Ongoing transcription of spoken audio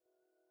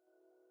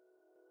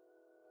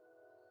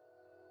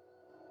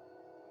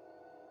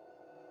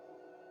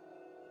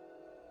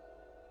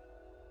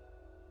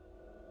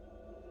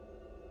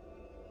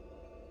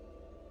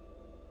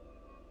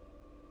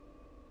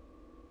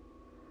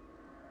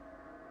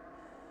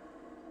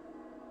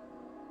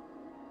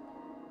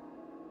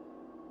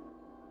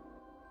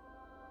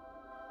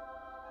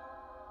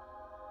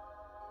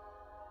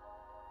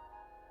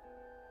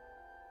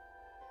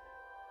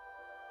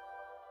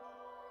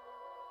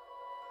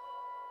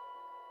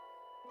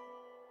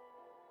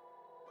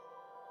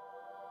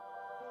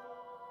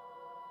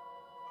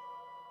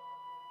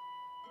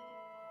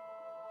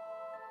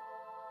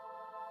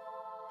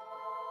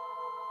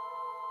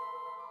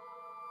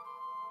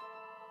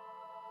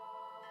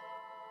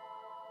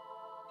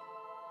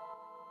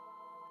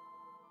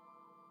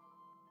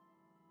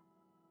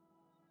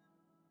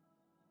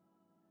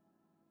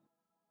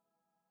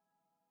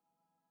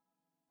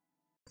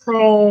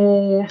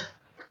play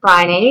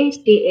Bryony.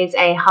 She is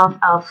a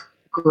half-elf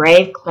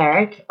grave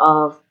cleric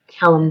of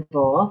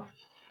Kalimdor,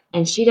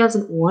 and she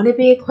doesn't want to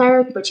be a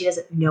cleric, but she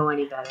doesn't know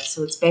any better.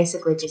 So it's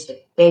basically just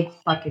a big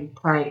fucking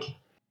prank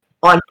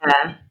on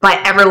her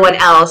by everyone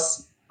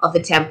else of the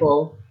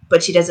temple,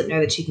 but she doesn't know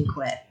that she can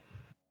quit.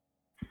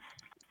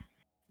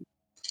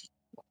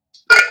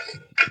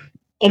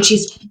 And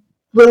she's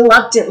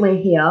reluctantly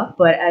here,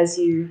 but as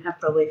you have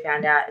probably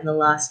found out in the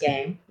last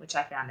game, which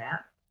I found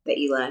out that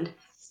you learned,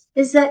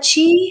 is that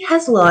she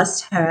has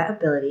lost her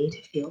ability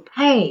to feel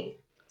pain.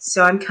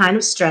 So I'm kind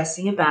of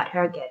stressing about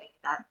her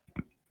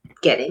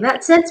getting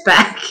that sense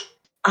back.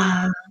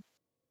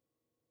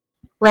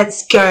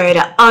 Let's go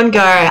to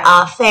Ungo,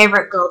 our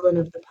favorite goblin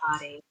of the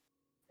party.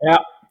 Yeah.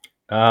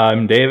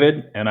 I'm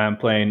David, and I'm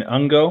playing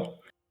Ungo.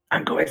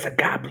 Ungo is a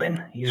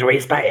goblin. He's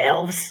raised by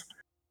elves.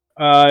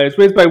 He's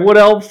raised by wood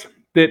elves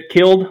that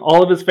killed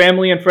all of his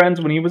family and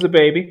friends when he was a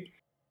baby.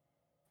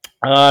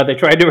 They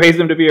tried to raise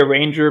him to be a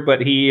ranger,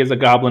 but he is a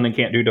goblin and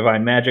can't do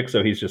divine magic,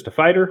 so he's just a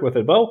fighter with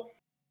a bow.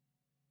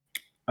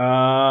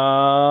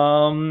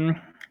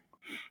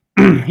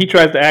 He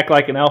tries to act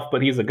like an elf,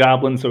 but he's a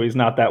goblin, so he's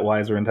not that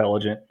wise or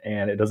intelligent,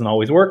 and it doesn't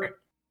always work.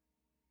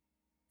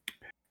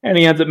 And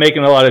he ends up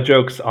making a lot of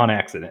jokes on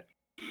accident.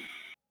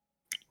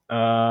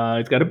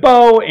 He's got a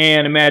bow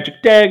and a magic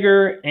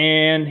dagger,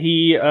 and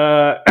he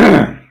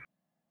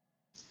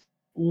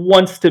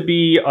wants to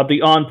be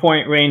the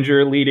on-point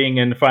ranger, leading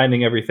and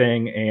finding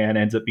everything, and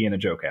ends up being a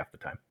joke half the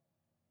time.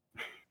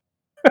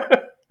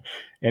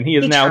 And he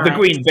is now the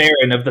Green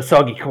Baron of the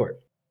Soggy Court.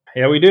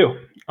 Yeah, we do.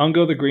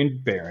 Ungo the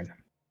Green Baron.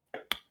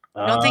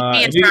 I don't think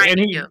me and Brian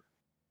do.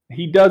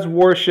 He does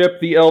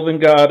worship the elven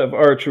god of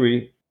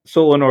archery,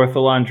 Solanor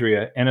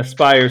Thalandria, and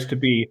aspires to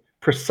be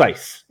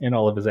precise in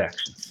all of his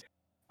actions.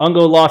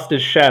 Ungo lost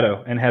his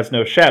shadow and has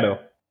no shadow,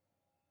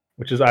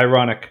 which is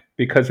ironic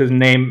because his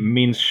name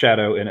means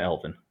shadow in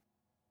Elven.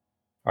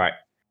 All right,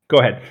 go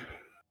ahead.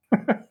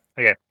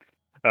 Okay.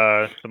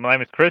 So my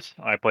name is Chris.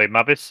 I play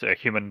Mavis, a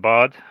human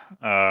bard,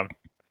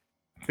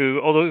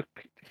 who, although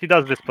he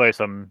does display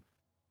some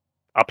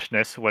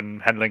upness when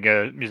handling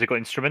a musical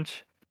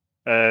instrument,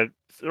 it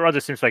rather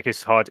seems like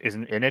his heart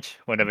isn't in it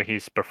whenever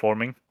he's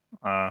performing.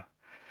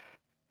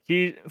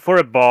 For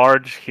a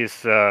bard,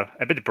 he's a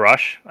bit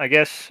brash, I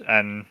guess,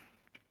 and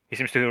he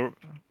seems to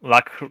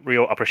lack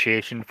real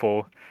appreciation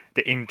for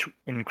the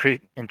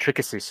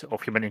intricacies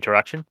of human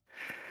interaction.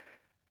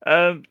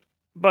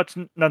 But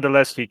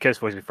nonetheless, he cares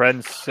for his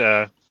friends.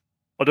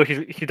 Although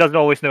he doesn't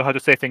always know how to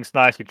say things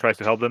nice, he tries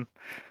to help them.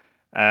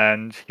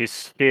 And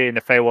he's here in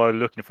the Feywild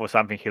looking for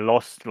something he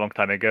lost a long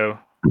time ago,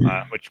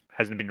 which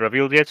hasn't been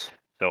revealed yet.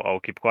 So I'll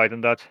keep quiet on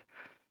that.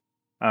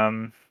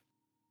 I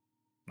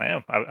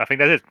think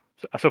that's it.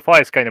 So far,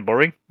 it's kind of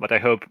boring, but I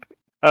hope.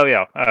 Oh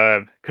yeah.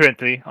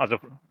 Currently,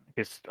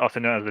 he's also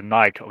known as the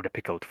Knight of the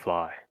Pickled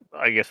Fly.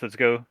 I guess let's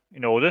go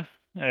in order.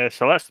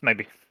 Celeste,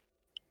 maybe.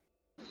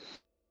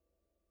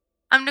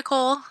 I'm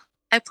Nicole.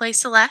 I play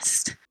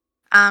Celeste.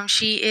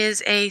 She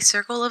is a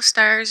Circle of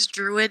Stars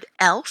druid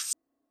elf.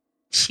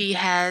 She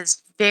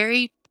has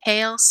very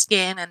pale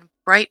skin and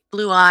bright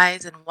blue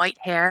eyes and white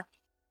hair,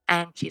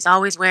 and she's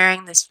always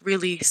wearing this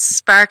really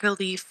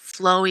sparkly,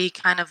 flowy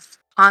kind of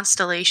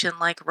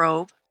constellation-like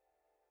robe.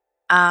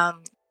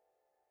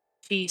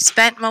 She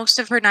spent most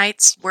of her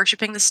nights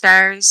worshipping the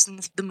stars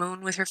and the moon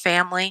with her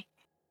family.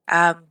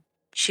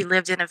 She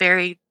lived in a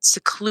very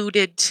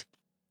secluded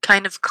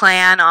kind of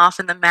clan off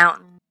in the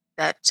mountain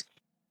that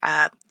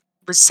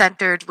was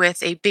centered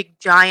with a big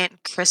giant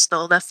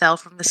crystal that fell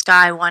from the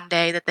sky one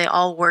day that they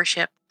all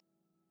worship.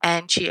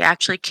 And she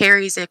actually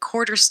carries a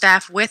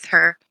quarterstaff with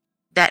her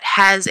that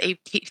has a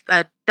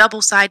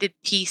double-sided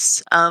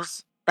piece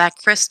of that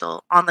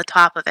crystal on the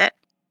top of it.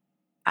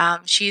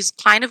 She's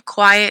kind of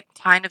quiet,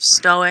 kind of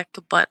stoic,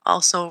 but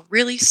also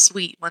really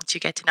sweet once you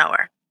get to know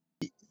her.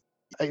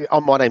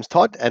 My name's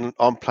Todd, and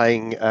I'm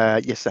playing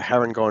a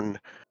Harangon,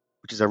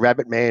 which is a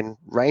Rabbit Man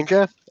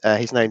Ranger.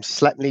 His name's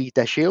Slapney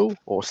Dashiel,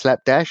 or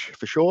Slapdash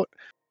for short.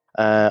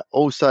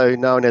 Also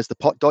known as the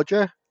Pot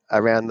Dodger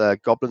around the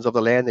goblins of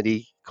the land that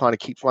he kind of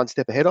keeps one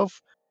step ahead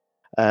of,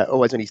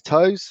 always on his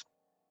toes.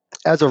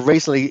 As of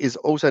recently, is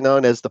also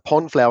known as the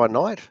Pondflower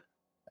Knight.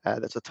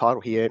 That's a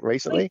title he earned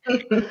recently.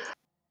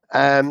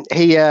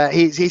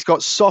 He's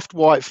got soft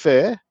white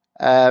fur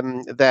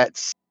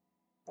that's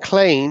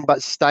clean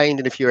but stained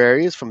in a few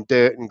areas from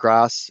dirt and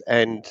grass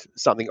and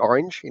something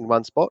orange in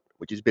one spot,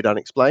 which is a bit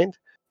unexplained.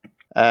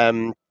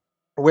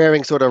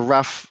 Wearing sort of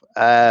rough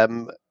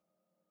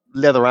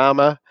leather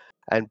armor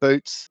and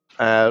boots,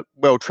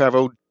 well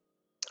travelled,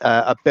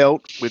 a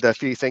belt with a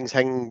few things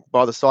hanging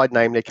by the side,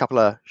 namely a couple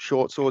of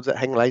short swords that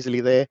hang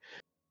lazily there,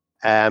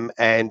 and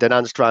an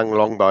unstrung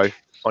longbow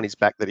on his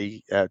back that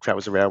he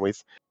travels around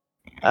with.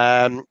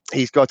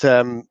 He's got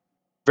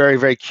very,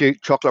 very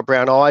cute chocolate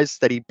brown eyes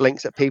that he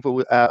blinks at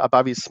people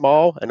above his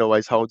smile and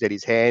always holds at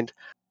his hand,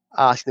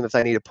 asking them if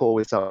they need a pour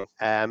with something.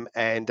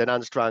 And an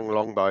unstrung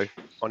longbow on his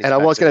back. And I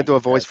was going to do a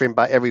voice for him,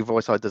 but every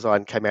voice I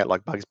designed came out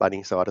like Bugs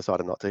Bunny, so I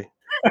decided not to.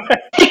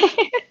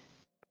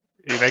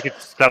 You make it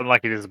sound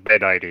like it is a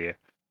bad idea.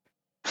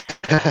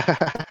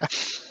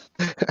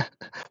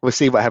 We'll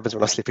see what happens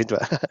when I slip into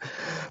it.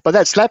 But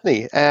that's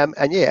Slapney, and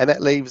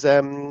that leaves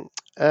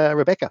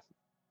Rebecca.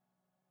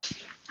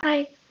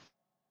 Hi.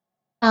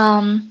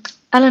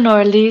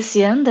 Eleanor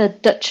Elysian, the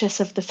Duchess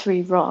of the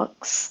Three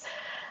Rocks.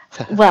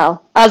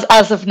 Well,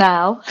 as of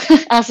now,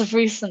 as of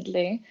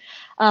recently,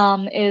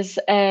 is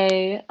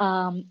a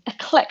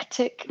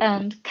eclectic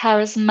and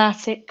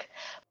charismatic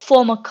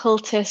former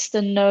cultist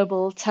and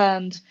noble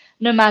turned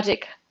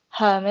nomadic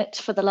hermit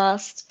for the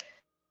last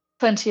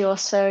 20 or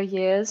so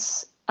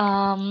years.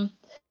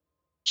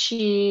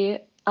 She,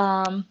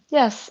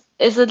 yes,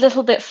 is a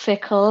little bit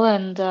fickle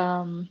and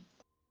a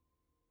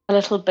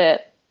little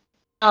bit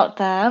out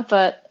there,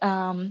 but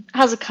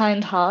has a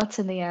kind heart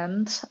in the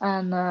end,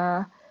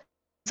 and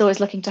is always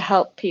looking to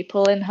help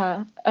people in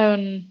her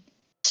own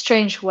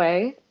strange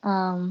way.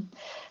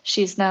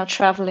 She's now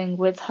traveling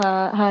with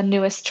her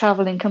newest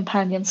traveling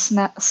companion,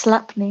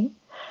 Slapney,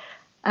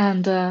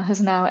 and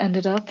has now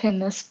ended up in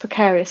this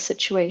precarious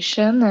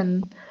situation.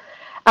 And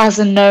as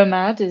a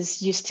nomad,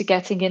 is used to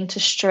getting into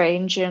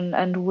strange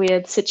and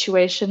weird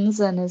situations,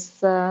 and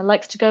is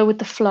likes to go with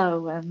the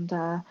flow, and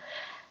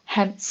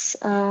hence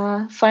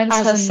finds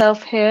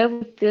herself here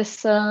with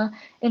this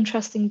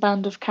interesting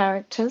band of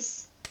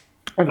characters.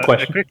 I have a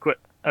question.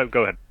 Oh,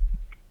 go ahead.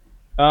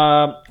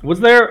 Was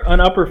there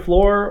an upper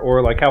floor,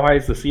 or like how high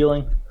is the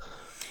ceiling?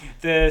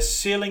 The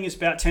ceiling is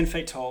about 10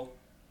 feet tall.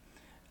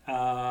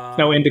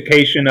 No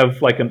indication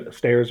of like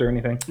stairs or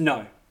anything?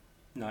 No.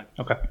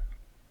 Okay.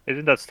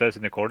 Isn't that stairs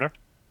in the corner?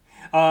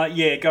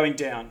 Yeah, going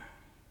down.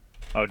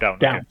 Oh, down.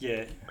 Down.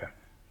 Okay.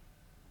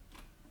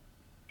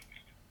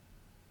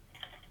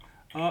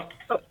 Yeah.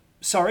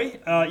 Sorry,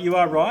 you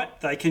are right.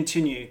 They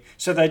continue.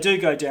 So they do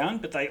go down,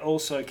 but they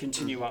also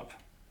continue up.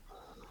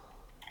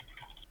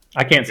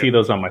 I can't see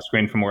those on my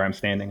screen from where I'm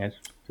standing. I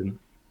just didn't.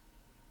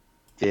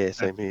 Yeah,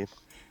 same here.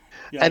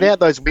 Yeah, And out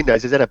those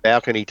windows, is that a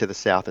balcony to the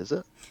south, is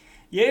it?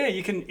 Yeah,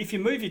 you can. If you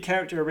move your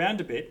character around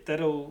a bit,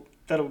 that'll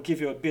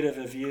give you a bit of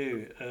a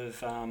view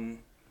of.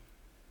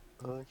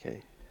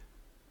 Okay.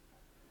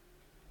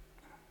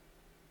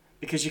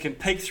 Because you can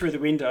peek through the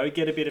window,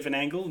 get a bit of an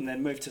angle, and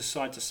then move to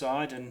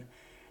side, and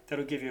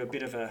that'll give you a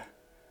bit of a.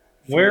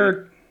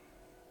 Where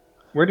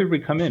did we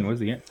come in? Where's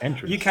the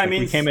entrance? You came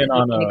in. We came in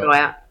on You go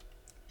out.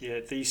 Yeah,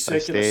 the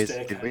circular stairs,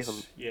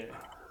 staircase. Yeah.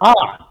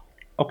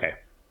 Okay.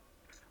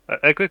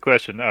 A quick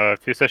question. A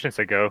few sessions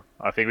ago,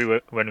 I think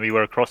when we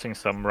were crossing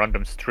some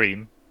random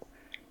stream,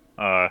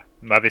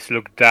 Mavis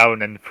looked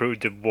down, and through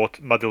the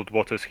muddled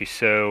waters he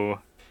saw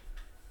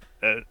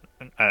an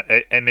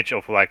image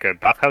of like a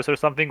bathhouse or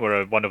something,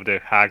 where one of the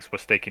hags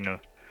was taking a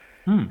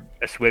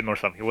swim or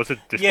something. Was it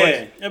this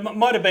place? Yeah, it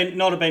might have been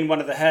not have been one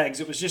of the hags.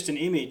 It was just an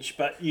image,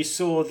 but you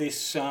saw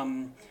this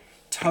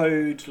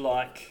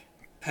toad-like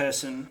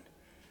person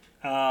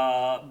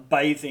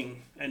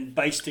bathing and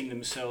basting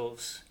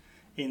themselves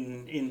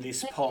in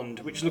this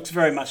pond, which looks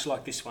very much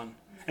like this one.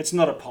 It's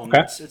not a pond.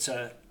 Okay. It's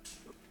a,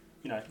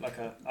 like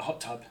a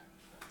hot tub.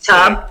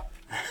 Tub.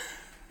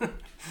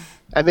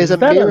 And there's a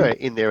mirror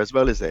in there as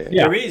well, is there?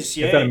 Yeah. There is,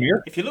 yeah. Is that a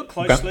mirror? If you look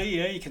closely,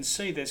 yeah, you can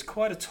see there's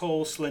quite a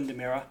tall, slender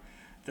mirror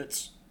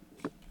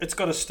it's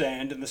got a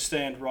stand, and the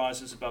stand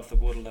rises above the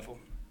water level.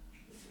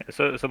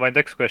 So my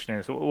next question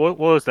is, what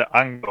was the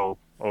angle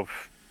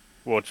of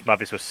what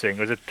Mavis was seeing?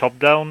 Was it top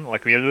down,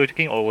 like we were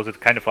looking, or was it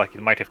kind of like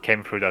it might have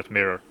came through that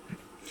mirror?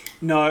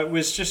 No, it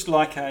was just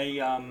like a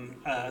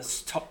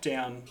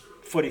top-down,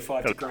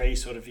 45-degree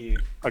sort of view.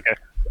 Okay.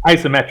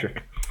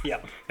 Isometric. Yeah.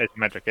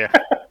 Isometric, yeah.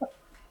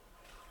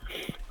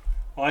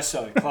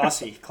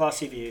 ISO,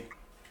 classy view.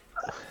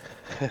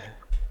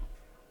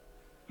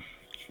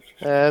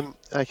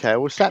 Okay,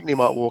 well, Slapney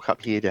might walk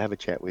up here to have a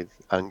chat with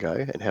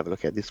Ungo and have a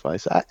look at this way.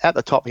 So at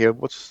the top here,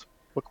 what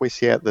can we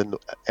see out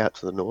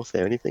to the north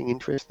there? Anything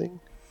interesting?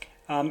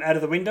 Out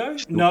of the window?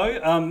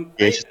 No.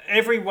 Yes.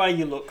 Every way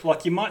you look,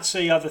 like you might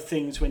see other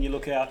things when you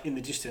look out in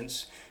the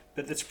distance,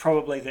 but that's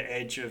probably the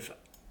edge of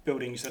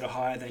buildings that are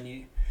higher than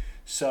you.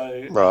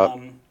 So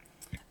Right.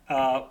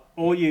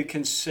 all you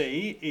can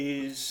see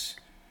is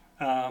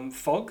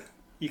fog.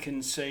 You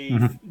can see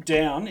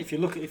down. If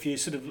you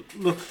sort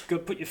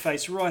of put your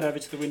face right over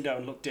to the window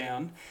and look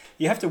down,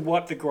 you have to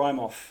wipe the grime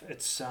off.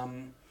 It's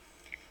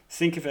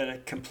think of it a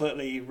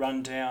completely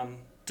run down,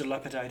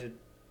 dilapidated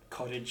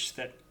cottage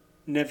that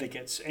never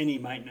gets any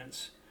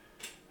maintenance.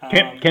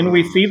 Can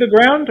we see the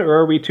ground, or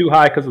are we too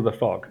high because of the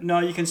fog? No,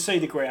 you can see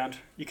the ground.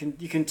 You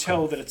can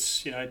tell that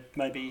it's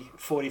maybe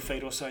 40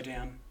 feet or so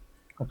down.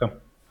 Okay.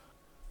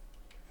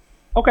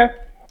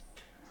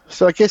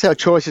 So I guess our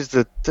choice is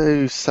to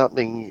do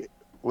something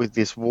with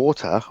this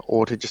water,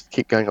 or to just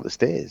keep going up the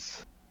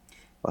stairs,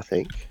 I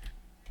think.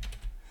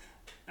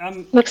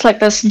 Looks like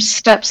there's some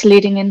steps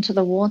leading into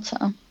the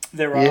water.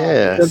 There are.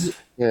 Yeah. Yes.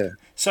 Yeah.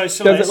 So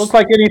Does it look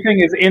like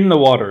anything is in the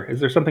water? Is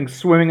there something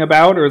swimming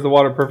about, or is the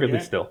water perfectly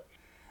still?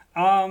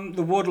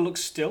 The water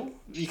looks still.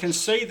 You can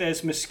see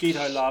there's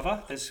mosquito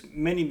larvae. There's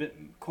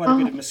quite a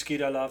bit of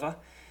mosquito larvae,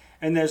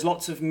 and there's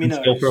lots of minnows.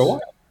 Still for a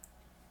while.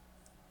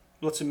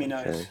 Lots of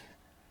minnows. Okay.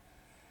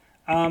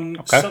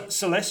 Okay.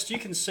 Celeste, you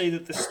can see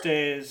that the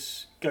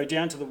stairs go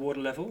down to the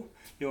water level.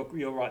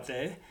 You're right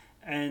there,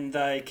 and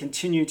they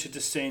continue to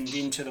descend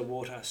into the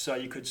water. So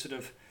you could sort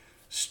of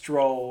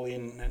stroll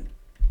in and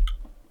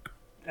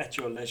at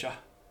your leisure.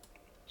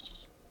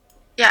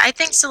 Yeah, I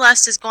think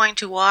Celeste is going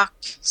to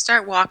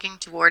start walking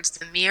towards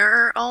the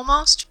mirror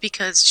almost,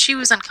 because she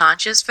was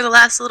unconscious for the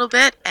last little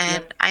bit,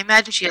 and Yep. I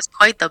imagine she has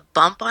quite the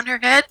bump on her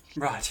head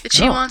Right. that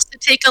she wants to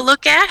take a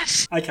look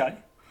at. Okay.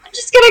 I'm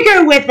just gonna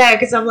go with her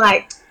because I'm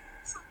like,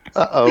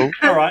 Uh-oh.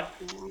 All right.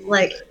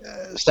 like,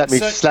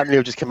 Slapney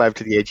will just come over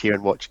to the edge here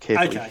and watch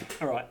carefully. Okay.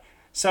 All right.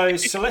 So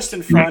Celeste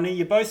and Franny,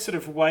 you both sort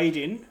of wade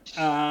in.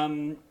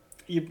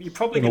 You're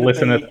probably I'm going gonna to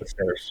listen be at the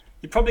stairs.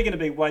 you're probably going to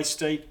be waist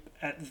deep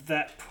at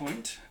that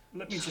point.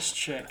 Let me just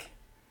check.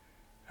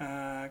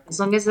 as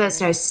long as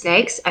there's no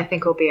snakes, I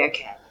think we'll be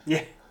okay.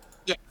 Yeah.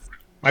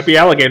 Might be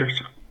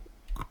alligators.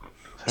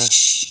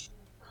 Shh.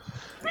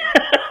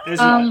 There's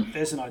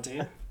an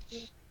idea.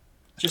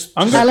 Just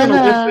I'm just gonna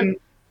Helena.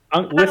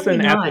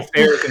 listen at the not?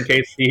 stairs in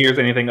case he hears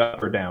anything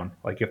up or down.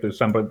 Like if there's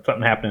something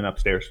happening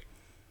upstairs.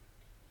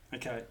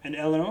 okay. And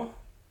Eleanor.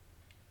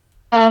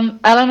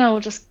 Eleanor will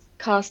just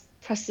cast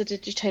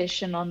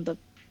prestidigitation on the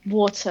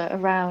water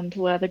around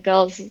where the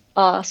girls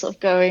are sort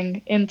of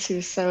going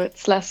into, so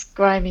it's less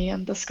grimy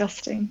and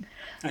disgusting.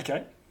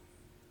 Okay.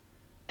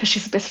 Because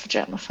she's a bit of a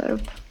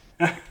germaphobe.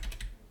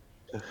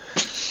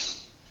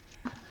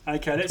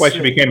 Okay. That's why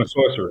she became a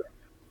sorcerer.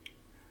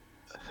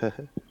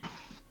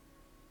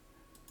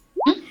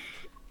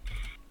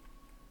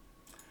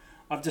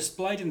 I've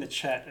displayed in the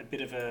chat a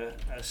bit of a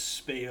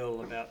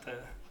spiel about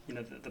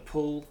the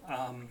pool.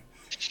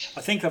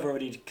 I think I've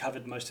already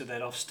covered most of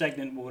that off.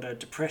 Stagnant water,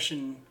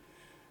 depression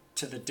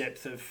to the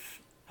depth of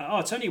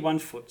it's only 1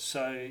 foot,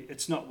 so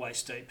it's not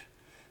waist deep,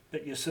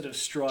 but you're sort of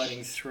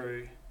striding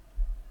through.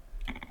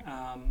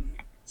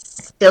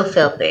 Still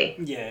filthy.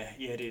 Yeah,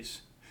 it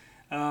is.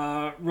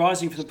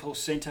 Rising from the pool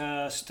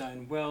centre,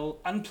 stone well,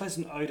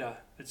 unpleasant odour.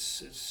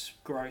 It's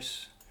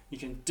gross. You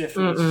can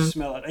definitely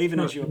smell it, even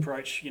as you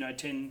approach.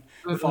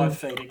 5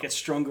 feet. It gets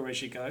stronger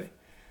as you go.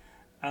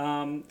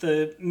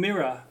 The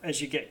mirror,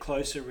 as you get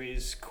closer,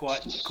 is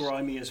quite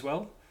grimy as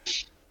well.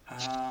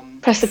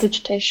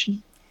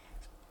 Prestidigitation.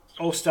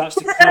 All starts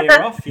to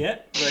clear off. Yeah,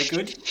 very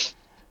good.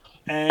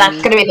 And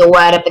That's going to be the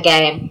word of the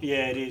game.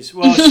 yeah, it is.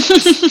 Well,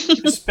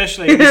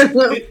 especially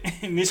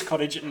in this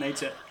cottage, it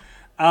needs it.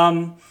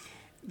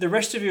 The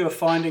rest of you are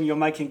finding you're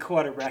making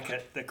quite a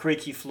racket. The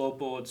creaky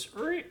floorboards,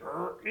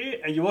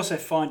 and you also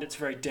find it's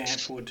very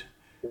damp wood,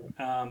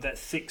 that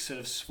thick sort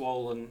of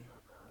swollen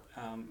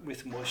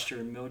with moisture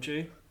and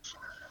mildew.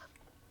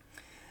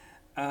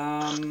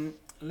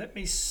 Let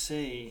me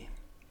see.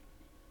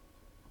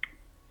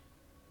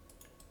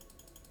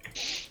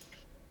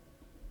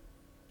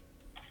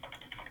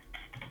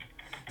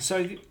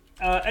 So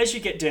as you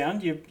get down,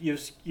 you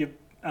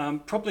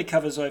probably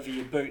covers over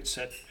your boots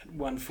at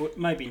 1 foot,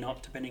 maybe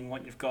not, depending on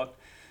what you've got.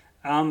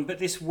 But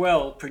this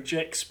well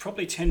projects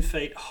probably 10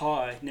 feet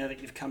high now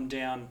that you've come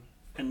down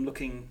and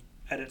looking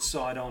at it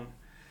side on.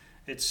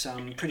 It's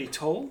pretty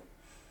tall,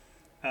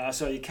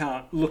 so you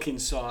can't look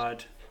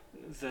inside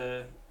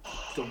the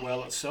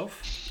well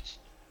itself,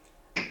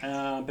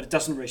 but it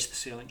doesn't reach the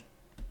ceiling.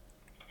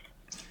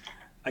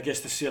 I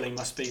guess the ceiling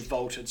must be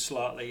vaulted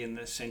slightly in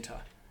the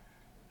centre.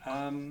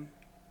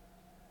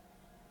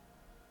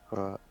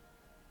 Right.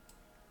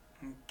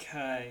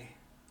 Okay.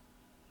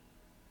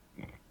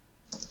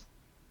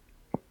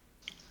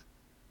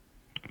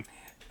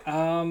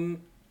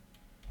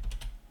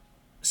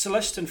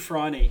 Celeste and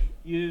Franny,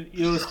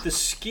 the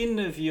skin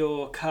of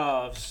your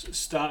calves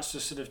starts to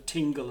sort of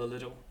tingle a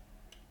little.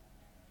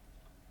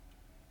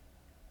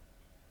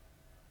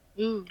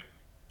 Ooh.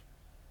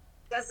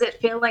 Does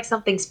it feel like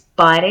something's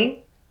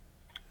biting?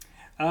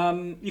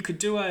 You could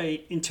do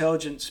a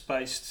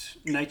intelligence-based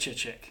nature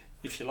check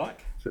if you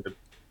like. Is it a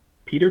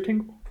Peter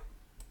tingle?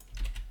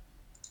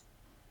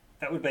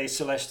 That would be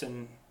Celeste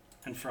and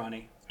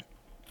Franny.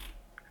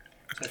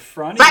 So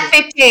Franny, Flat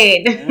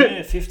 15.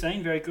 yeah,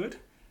 15, very good.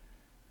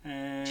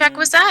 And, Check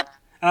was that?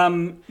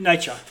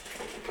 nature.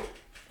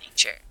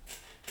 Nature.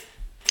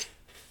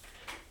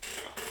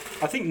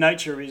 I think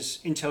nature is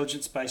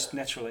intelligence-based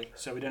naturally,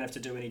 so we don't have to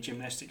do any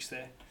gymnastics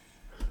there.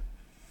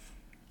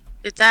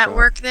 Did that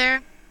work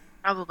there?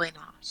 Probably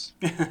not.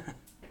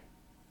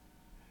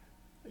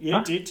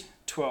 Yeah, it did.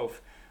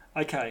 12.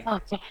 Okay,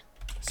 Okay.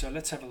 so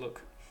let's have a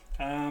look.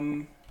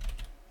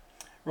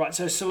 Right,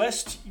 so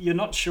Celeste, you're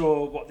not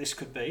sure what this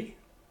could be.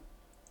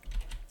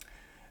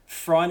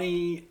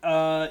 Franny,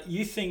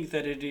 you think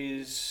that it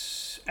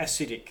is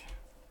acidic.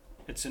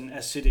 It's an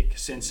acidic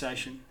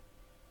sensation.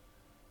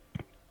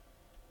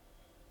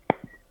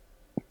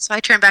 So I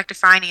turn back to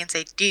Franny and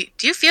say, do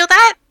you feel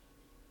that?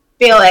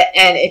 Feel it,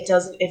 and it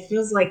doesn't. It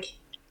feels like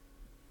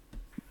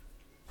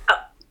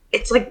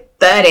it's like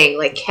burning,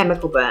 like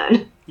chemical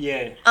burn.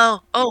 Yeah.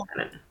 Oh.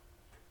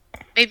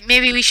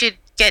 Maybe we should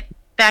get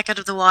back out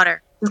of the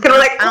water. It's kind of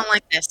like I don't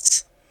like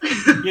this.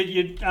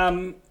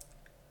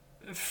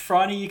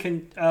 Franny,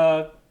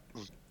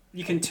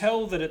 you can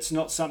tell that it's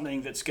not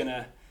something that's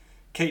gonna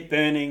keep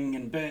burning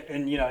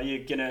and you know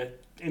you're gonna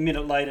a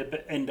minute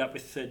later end up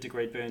with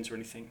third-degree burns or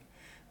anything.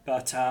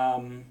 But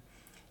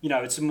you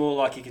know, it's more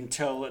like you can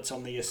tell it's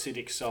on the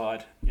acidic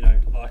side. You know,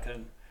 like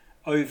an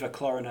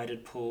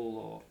over-chlorinated pool,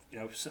 or you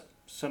know,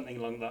 something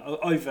along that.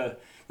 Over,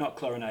 not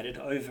chlorinated,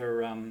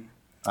 over.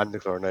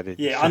 Underchlorinated.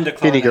 Yeah, underchlorinated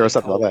Vinegar or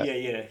something pool. like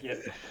that. Yeah.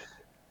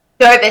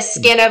 So the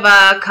skin of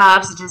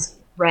calves are just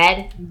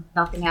red,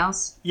 nothing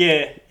else.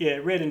 Yeah,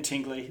 red and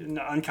tingly,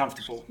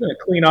 uncomfortable. Gonna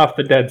clean off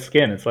the dead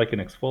skin. It's like an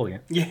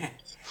exfoliant. Yeah.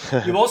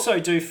 You also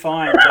do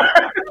find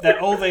that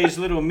all these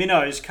little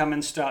minnows come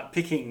and start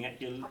picking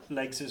at your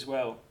legs as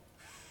well.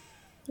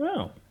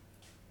 Oh,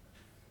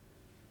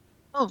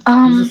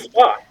 Oh, this is a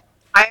spot.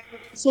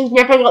 She's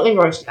never got me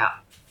roasted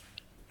up.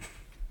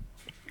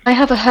 I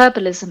have a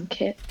herbalism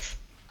kit.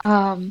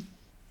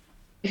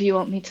 If you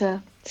want me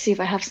to see if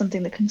I have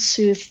something that can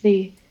soothe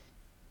the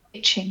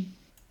itching.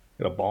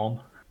 Got a balm.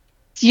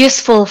 It's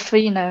useful for,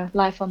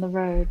 life on the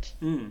road.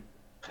 Mm.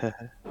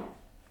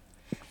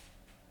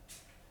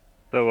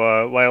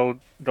 So while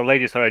the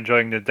ladies are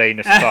enjoying the day in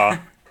the spa,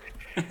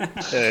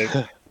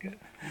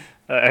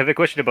 I have a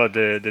question about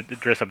the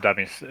dress-up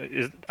dummies.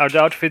 Are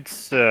the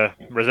outfits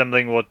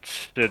resembling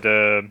what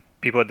the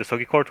people at the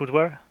Sogi Court would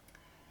wear?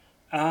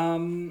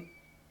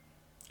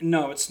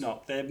 No, it's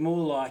not. They're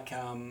more like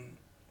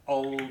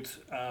old,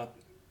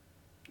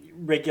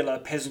 regular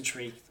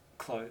peasantry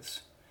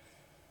clothes.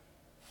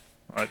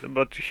 Right,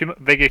 but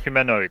vaguely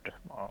humanoid,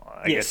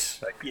 I Yes.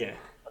 guess. Yeah.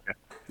 Okay.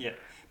 Yeah.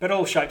 But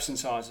all shapes and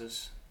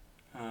sizes.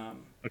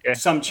 Okay.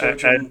 Some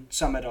children,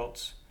 some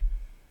adults.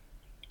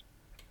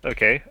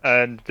 Okay,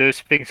 and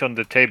there's things on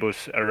the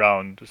tables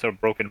around, sort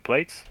of broken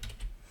plates.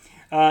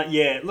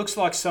 Yeah, it looks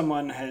like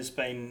someone has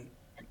been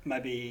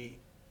maybe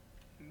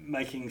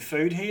making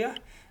food here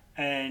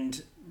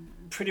and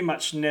pretty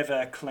much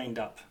never cleaned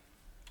up.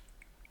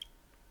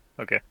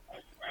 Okay.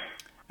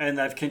 And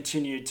they've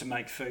continued to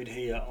make food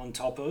here on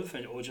top of,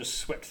 or just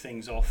swept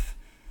things off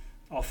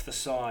the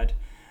side.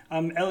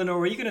 Eleanor,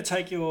 are you going to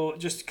take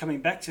just coming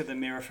back to the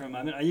mirror for a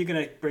moment, are you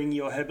going to bring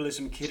your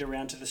herbalism kit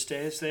around to the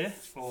stairs there?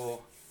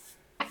 Or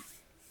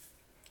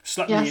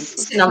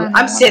Yes.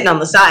 I'm sitting on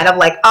the side. I'm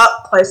like,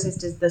 up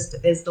closest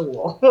is the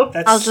wall.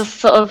 I'll just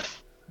sort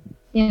of,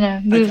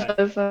 move Okay.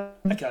 over.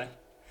 Okay.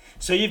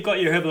 So you've got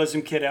your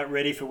herbalism kit out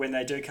ready for when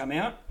they do come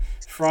out.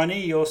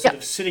 Phryne, you're sort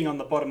of sitting on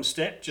the bottom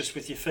step, just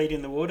with your feet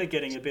in the water,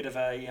 getting a bit of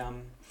a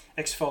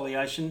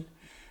exfoliation.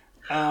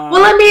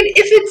 Well, I mean,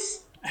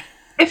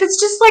 if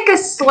it's just like a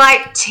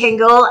slight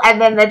tingle and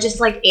then they're just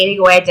like eating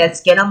away at dead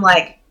skin, I'm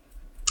like,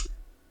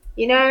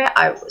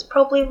 I was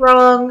probably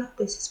wrong.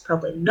 This is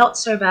probably not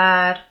so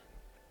bad.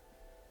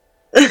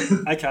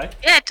 Okay.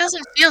 yeah, it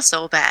doesn't feel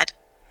so bad.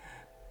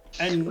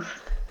 And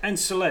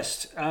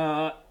Celeste,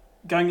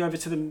 going over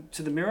to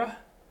the mirror.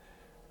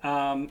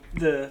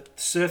 The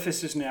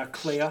surface is now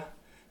clear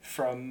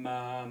from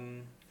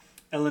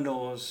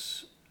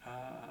Eleanor's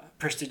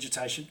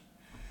prestidigitation.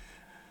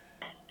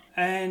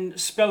 And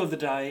spell of the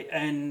day,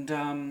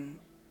 and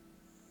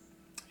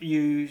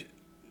you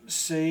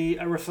see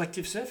a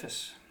reflective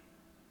surface.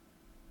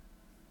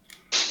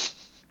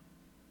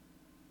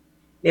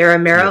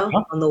 Mirror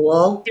Yeah. on the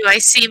wall. Do I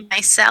see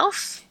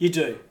myself? You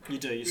do.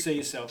 You see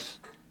yourself.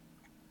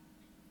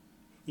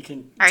 You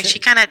can. All right, she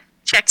kind of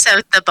checks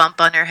out the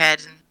bump on her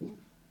head and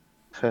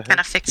kind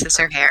of fixes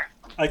her hair.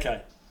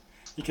 Okay.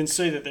 You can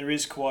see that there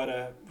is quite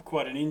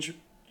an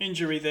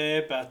injury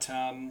there, but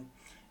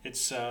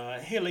it's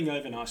healing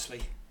over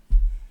nicely.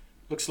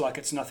 Looks like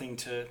it's nothing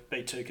to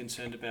be too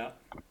concerned about.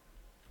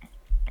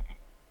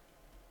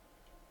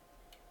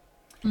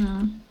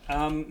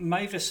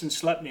 Mavis and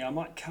Slapney, I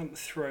might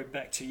throw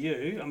back to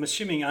you. I'm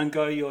assuming,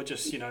 Ungo, you're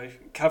just,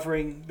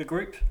 covering the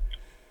group?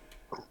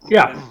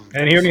 Yeah.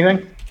 And hear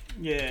anything?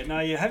 Yeah,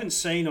 no, you haven't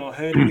seen or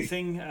heard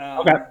anything.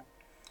 Okay.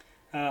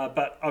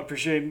 But I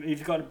presume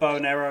you've got a bow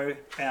and arrow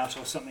out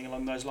or something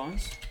along those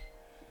lines?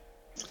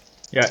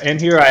 Yeah. And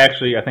here, I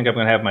think I'm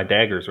gonna have my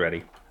daggers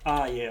ready.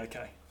 Ah, yeah,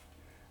 okay.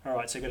 All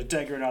right, so you've got a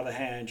dagger in either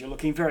hand. You're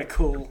looking very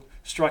cool.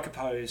 Strike a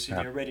pose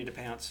if you're ready to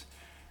pounce.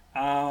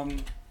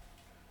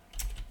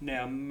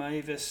 Now,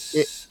 Mavis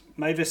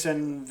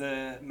and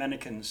the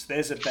Mannequins.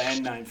 There's a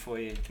band name for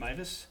you,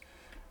 Mavis.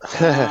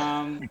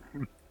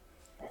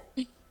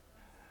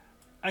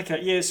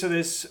 Okay, yeah, so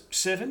there's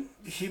 7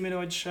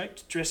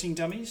 humanoid-shaped dressing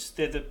dummies.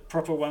 They're the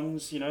proper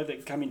ones,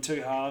 that come in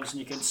 2 halves, and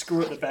you can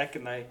screw at the back,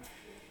 and they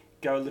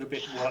go a little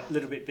bit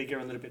bigger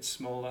and a little bit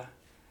smaller.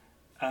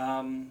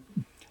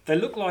 They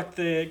look like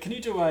they're... Can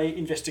you do a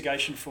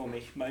investigation for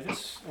me,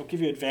 Mavis? I'll give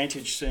you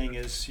advantage, seeing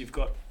as you've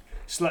got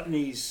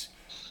Slutney's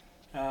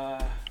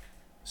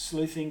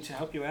sleuthing to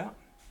help you out.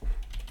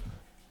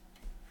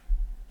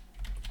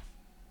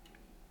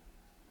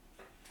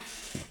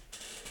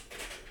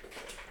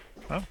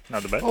 Oh,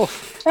 not bad. Oh,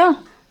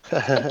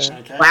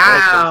 Okay.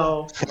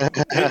 Wow.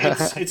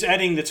 It's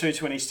adding the 2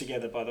 20s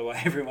together, by the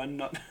way, everyone.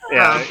 Not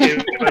Yeah, so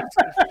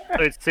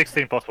it's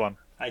 16 plus 1.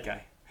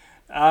 okay.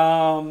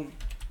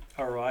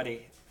 Alrighty.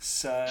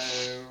 So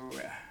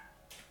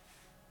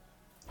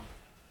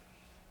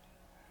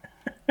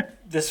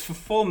there's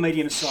 4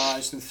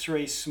 medium-sized and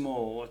 3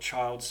 small or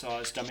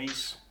child-sized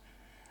dummies,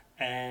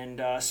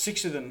 and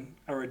 6 of them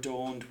are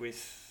adorned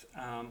with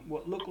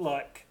what look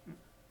like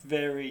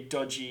very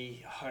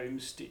dodgy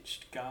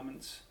home-stitched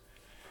garments.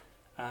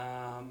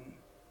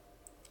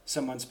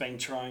 Someone's been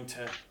trying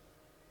to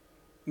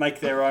make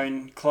their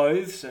own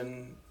clothes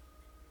and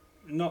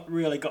not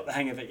really got the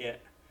hang of it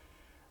yet.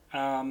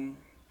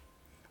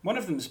 One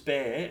of them's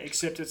bare,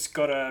 except it's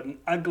got an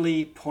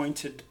ugly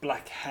pointed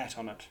black hat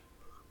on it.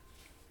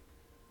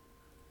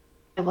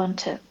 I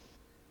want it.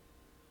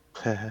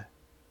 Can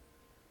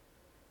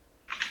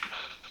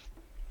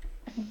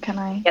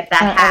I Get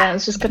that I hat.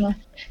 was just gonna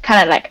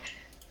kind of like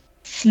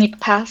sneak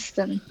past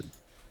and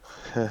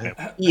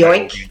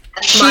Yoink.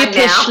 That's mine now.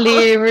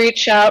 sheepishly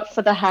reach out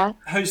for the hat.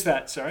 Who's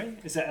that? Sorry,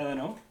 is that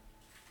Eleanor?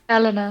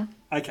 Eleanor,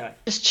 Okay.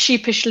 just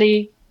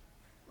sheepishly.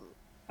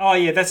 Oh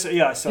yeah, that's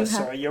yeah. So You have-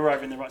 sorry, you're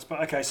over in the right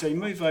spot. Okay, so you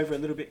move over a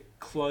little bit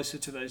closer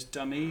to those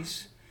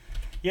dummies.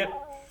 Yep.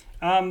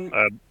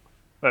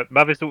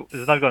 Mavis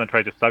is not going to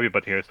try to stab you,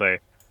 but here's by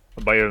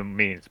all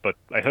means. But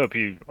I hope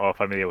you are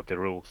familiar with the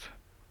rules.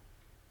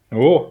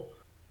 Oh,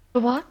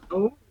 What?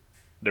 The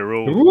the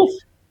rules.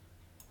 rules.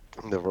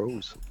 The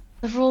rules.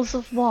 The rules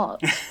of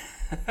what?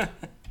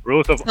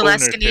 Rules of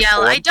Celeste ownership.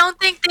 yell, I on- don't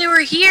think they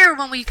were here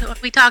when we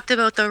talked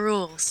about the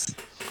rules.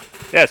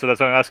 Yeah, so that's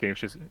what I'm asking.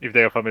 If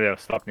they are familiar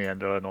with Slapney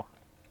and Eleanor.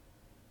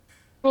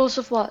 Rules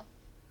of what?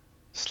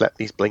 Slap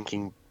these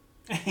blinking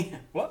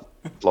What?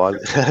 blind.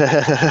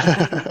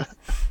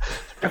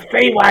 The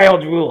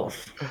Feywild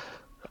rules.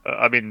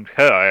 I mean,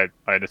 her,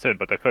 I understand,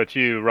 but I thought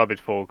you rabbit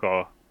folk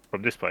are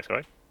from this place,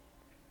 right?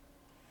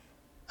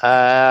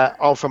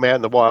 I'm from out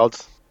in the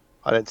wilds.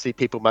 I don't see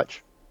people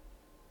much.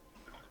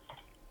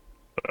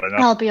 Fair enough.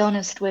 I'll be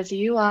honest with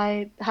you.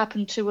 I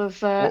happened to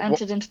have What-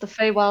 entered into the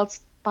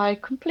Feywilds by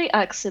complete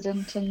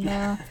accident and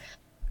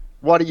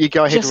Why don't you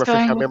go ahead and just refresh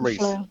going our with the memories?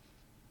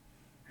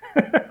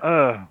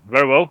 flow.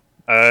 Very well.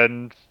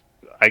 And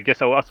I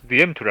guess I'll ask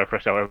DM to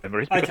refresh our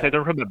memories because Okay. I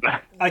don't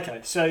remember. Okay,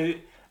 so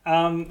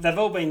they've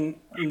all been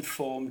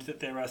informed that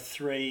there are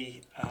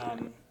three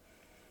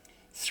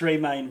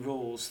main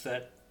rules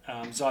that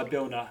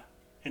Zybilna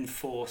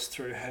enforced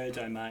through her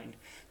domain.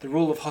 The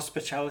rule of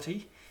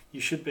hospitality: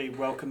 you should be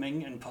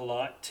welcoming and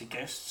polite to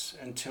guests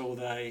until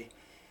they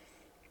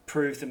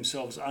prove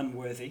themselves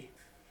unworthy.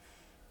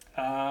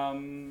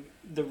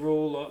 The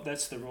rule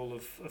that's the rule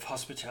of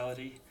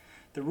hospitality.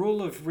 The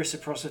rule of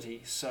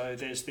reciprocity. So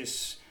there's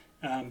this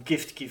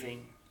gift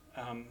giving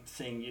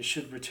thing. You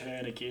should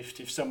return a gift.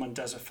 If someone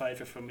does a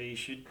favour for me,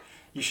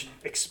 you should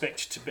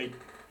expect to be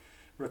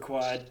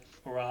required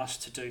or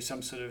asked to do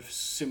some sort of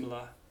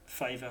similar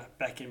favour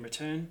back in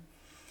return.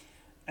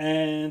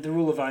 And the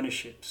rule of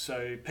ownership.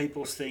 So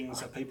people's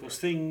things are people's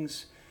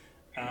things.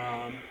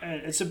 And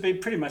it's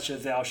pretty much a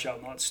thou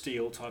shalt not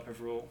steal type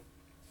of rule.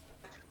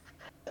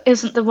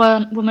 Isn't the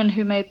one woman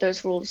who made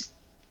those rules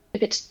a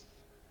bit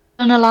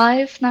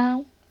unalive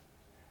now?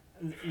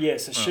 Yeah,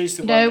 so she's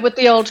the You know, one. with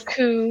the old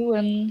coup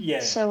and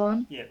Yeah. so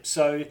on. Yeah,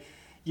 so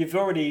you've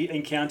already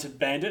encountered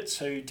bandits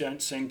who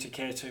don't seem to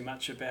care too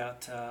much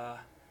about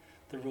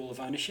the rule of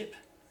ownership,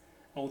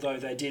 although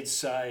they did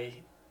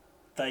say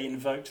they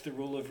invoked the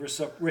rule of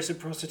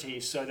reciprocity.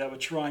 So they were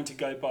trying to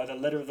go by the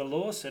letter of the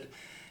law, said,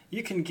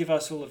 you can give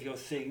us all of your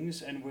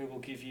things and we will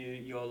give you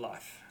your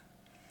life.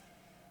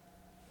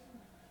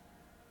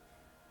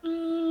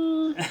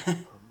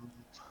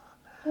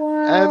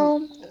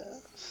 Well,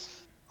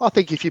 I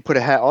think if you put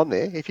a hat on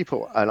there, if you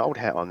put an old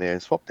hat on there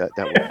and swap that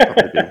would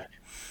probably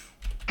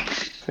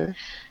be.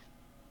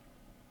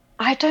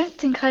 I don't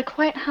think I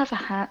quite have a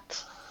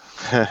hat.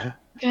 Okay.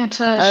 I'm going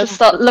to should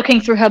start looking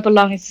through her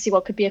belongings to see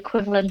what could be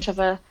equivalent of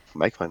a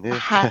Make one, yeah.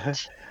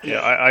 hat.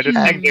 Yeah, I just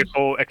think the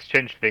whole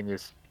exchange thing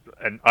is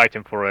an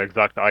item for an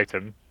exact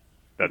item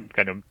that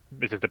kind of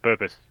misses the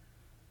purpose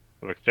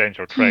of exchange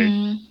or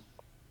trade.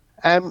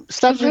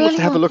 Slapney really wants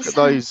to have a want look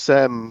this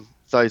at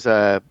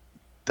those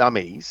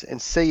dummies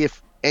and see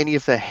if any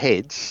of the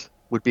heads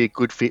would be a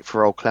good fit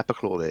for old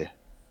Clapperclaw there.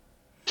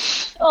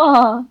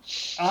 Oh,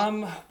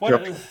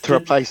 To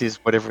replace his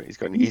whatever he's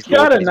got. He's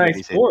got a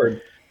nice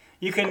board.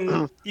 You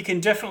can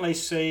definitely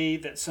see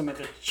that some of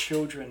the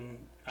children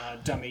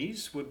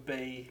dummies would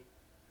be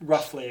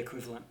roughly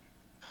equivalent.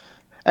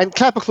 And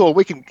Clapperclaw,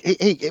 we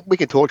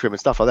can talk to him and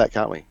stuff like that,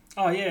 can't we?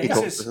 Oh yeah, he He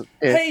says, talks,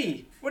 yeah.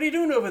 "Hey, what are you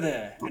doing over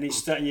there?" And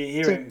you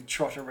hear him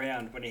trot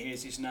around when he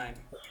hears his name.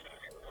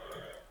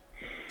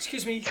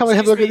 Excuse me. Come and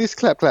have a look at this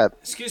Clap.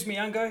 Excuse me,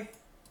 Ungo.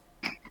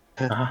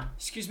 Uh-huh.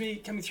 Excuse me,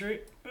 coming through.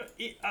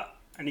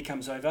 And he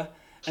comes over,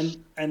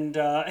 and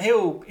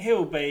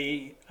he'll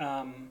be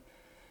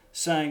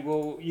saying,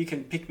 "Well, you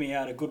can pick me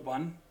out a good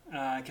one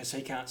because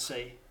he can't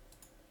see."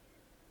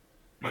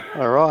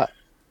 All right.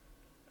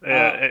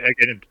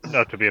 Again,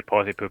 not to be a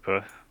party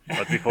pooper,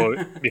 but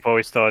before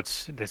he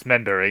starts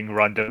dismembering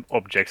random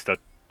objects that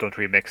don't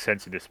really make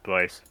sense in this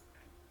place.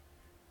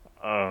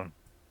 How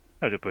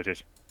to put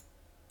it?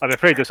 I'm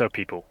afraid those are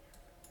people.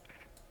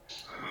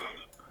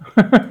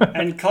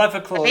 And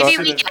Clapperclaw Maybe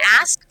sort we of can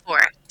ask for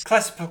it.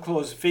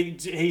 Clapperclaw's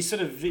he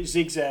sort of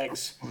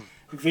zigzags,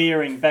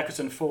 veering backwards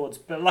and forwards.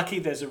 But lucky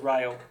there's a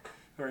rail,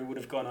 or he would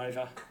have gone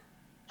over.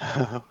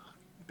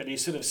 But he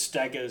sort of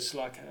staggers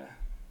like a,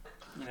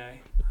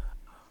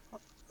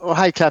 Well,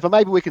 hey, Clapper,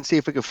 maybe we can see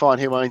if we can find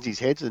who owns his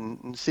heads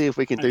and see if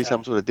we can do Okay.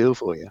 some sort of deal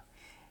for you.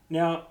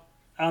 Now,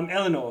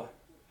 Eleanor,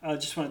 I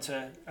just wanted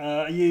to.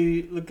 Are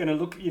you going to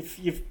look?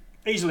 You've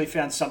easily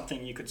found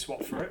something you could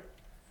swap for it,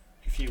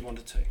 if you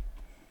wanted to.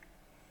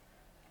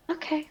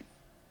 Okay.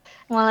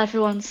 While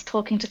everyone's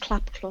talking to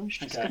Clapperclaw,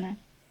 she's just Okay. gonna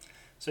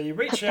So you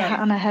put reach the hat out.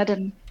 on her head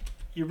and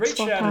You reach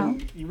swap out out.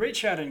 and you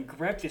reach out and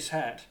grab this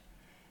hat,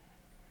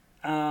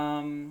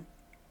 and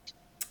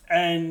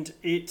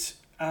it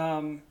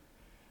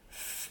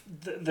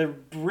the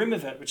brim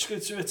of it, which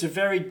it's a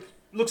very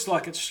looks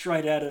like it's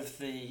straight out of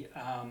the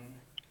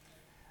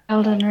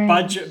Elden Ring,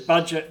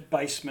 budget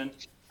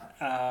basement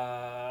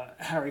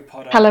Harry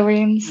Potter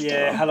Halloween store.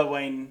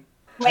 Halloween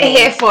We're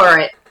here for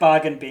it.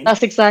 bargain bin.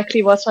 That's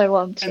exactly what I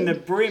wanted. And the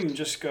brim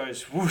just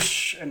goes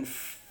whoosh and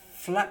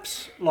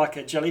flaps like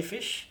a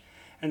jellyfish,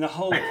 and the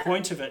whole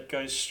point of it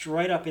goes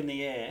straight up in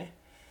the air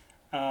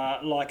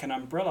like an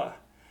umbrella.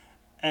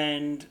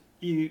 And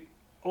you,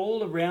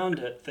 all around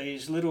it,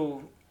 these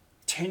little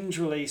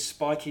tendrily,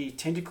 spiky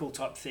tentacle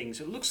type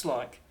things. It looks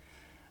like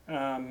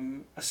a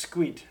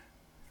squid,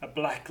 a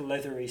black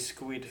leathery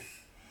squid.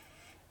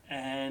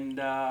 And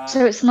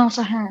So it's not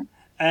a hat.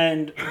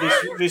 and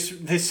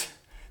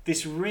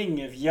this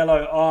ring of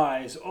yellow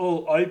eyes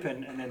all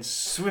open and then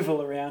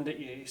swivel around at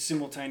you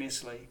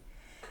simultaneously,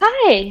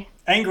 Hi.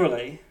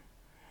 angrily,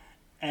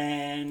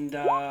 and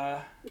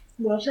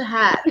Not a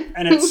hat.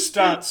 and it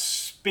starts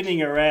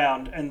spinning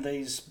around, and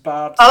these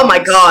barbs. Oh my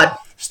god.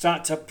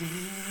 Start to.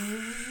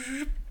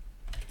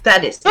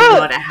 That is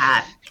not a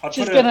hat.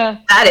 She's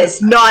gonna That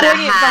is not a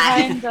bring it hat.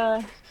 behind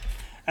her.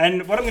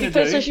 And what I'm going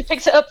to do. So she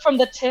picks it up from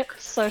the tip,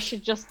 so she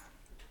just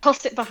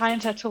tossed it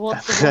behind her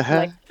towards the wolf,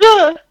 like,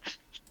 "Ugh!"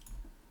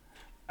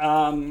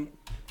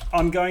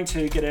 I'm going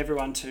to get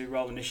everyone to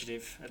roll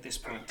initiative at this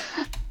point.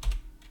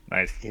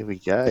 Nice. Here we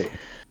go.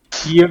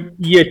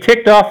 You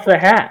ticked off the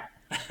hat.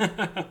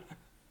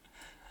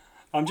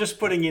 I'm just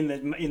putting in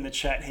the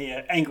chat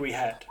here, angry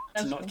hat,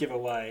 to not give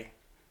away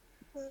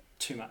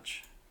too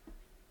much.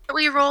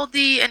 We rolled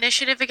the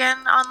initiative again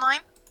online.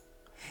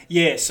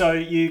 Yeah, so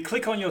you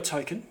click on your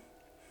token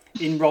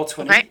in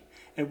Roll20, Okay.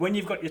 and when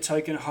you've got your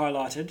token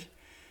highlighted,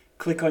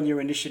 click on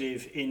your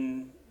initiative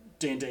in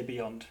D&D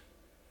Beyond,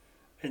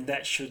 and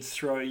that should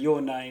throw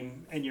your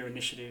name and your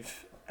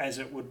initiative as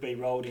it would be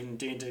rolled in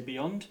D&D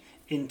Beyond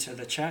into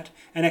the chat,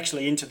 and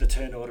actually into the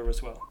turn order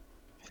as well.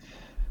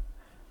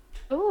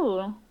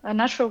 Ooh, a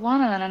natural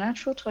 1 and a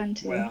natural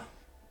 20. Wow.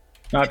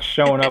 Not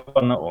showing up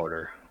on the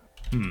order.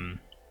 So you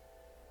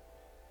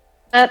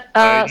we're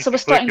can starting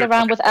click the your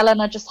round with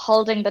Eleanor just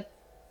holding the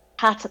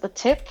hat at the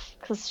tip,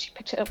 because she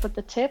picked it up with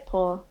the tip,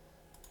 or...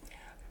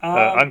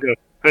 I'm good.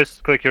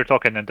 First, click your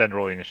token and then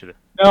roll initiative.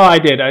 No, I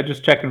did. I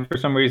just checking for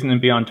some reason in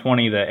Beyond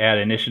 20 the add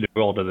initiative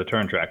roll to the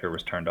turn tracker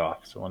was turned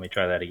off. So let me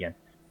try that again.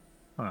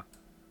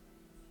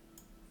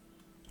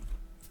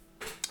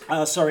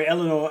 Sorry,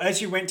 Eleanor,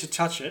 as you went to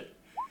touch it,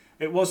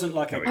 it wasn't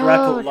like a go.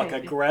 grapple, Oh, okay. like a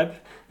grab.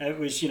 It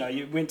was,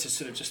 you went to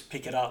sort of just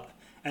pick it up,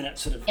 and it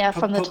sort of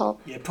from the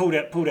top. Yeah, pulled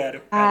out of your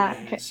okay.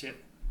 hands. Yeah.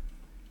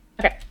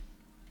 Okay.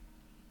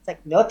 It's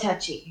like no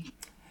touchy.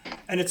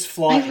 And it's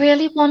flying. I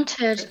really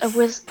wanted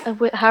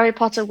a Harry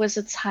Potter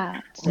wizard's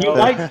hat. You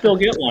might still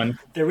get one.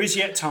 There is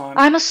yet time.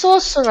 I'm a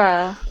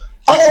sorcerer.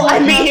 Oh, I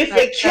mean, if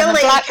Like, you kill and a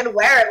it, black- you can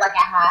wear it like a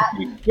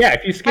hat. Yeah,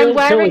 if you skill I'm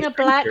wearing kill a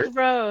black creature,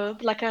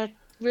 robe, like a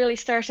really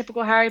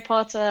stereotypical Harry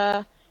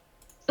Potter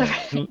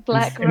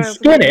black and robe.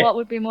 skin it. What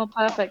would be more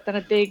perfect than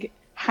a big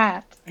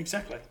hat?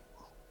 Exactly.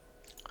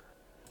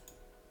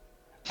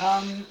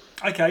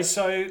 Okay,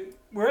 so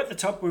we're at the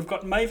top. We've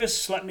got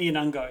Mavis, Slapney,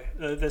 and Ungo.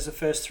 There's the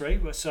first three.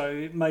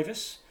 So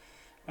Mavis,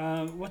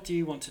 what do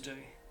you want to do?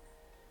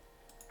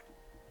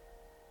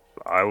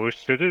 I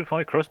wish to do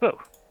my crossbow.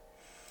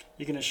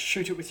 You're going to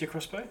shoot it with your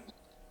crossbow?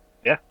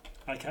 Yeah.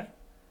 Okay.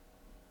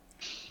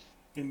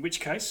 In which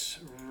case,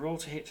 roll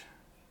to hit.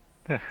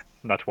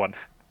 Not one.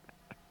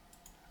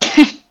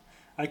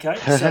 Okay,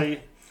 so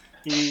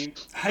you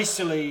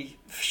hastily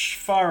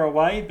fire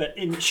away, but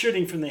in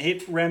shooting from the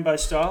hip, Rambo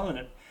style, and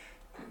it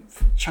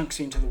chunks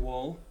into the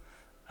wall.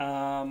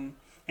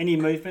 Any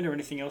movement or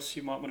anything else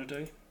you might want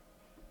to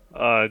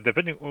do?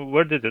 Depending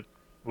where did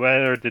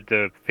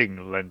the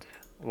thing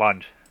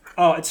land?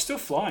 Oh, it's still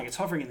flying. It's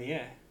hovering in the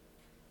air.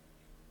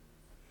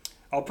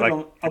 I'll put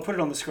Like- I'll put it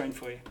on the screen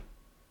for you.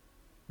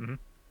 Mhm.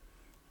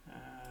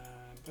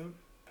 Boom.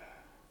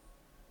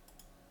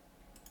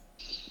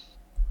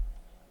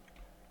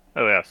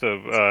 Oh yeah, so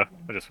I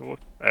just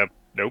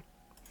nope.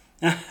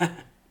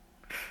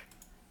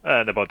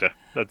 And about that.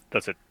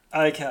 That's it.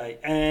 Okay,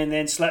 and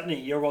then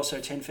Slapney, you're also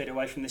 10 feet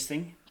away from this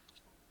thing.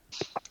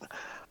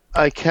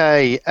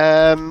 Okay.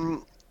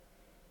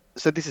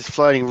 So this is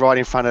floating right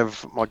in front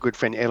of my good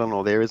friend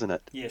Eleanor there, isn't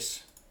it?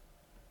 Yes.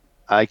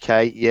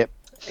 Okay. Yep.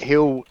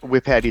 he'll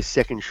whip out his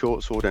second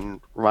short sword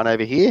and run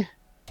over here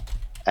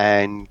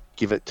and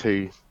give it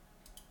to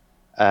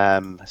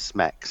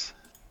Smacks.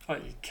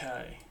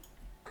 Okay.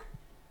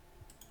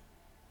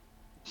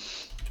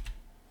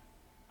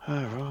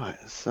 All right,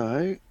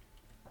 so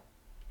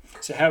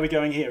So how are we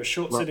going here? A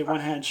short sword in one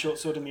hand, short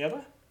sword in the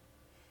other?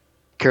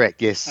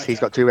 correct. Yes, he's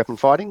Okay. got 2 weapon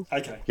fighting.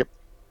 Okay.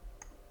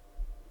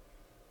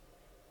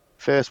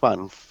 First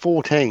one,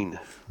 14.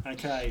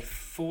 Okay,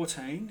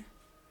 14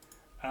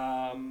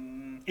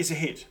 is a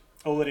hit.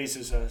 All it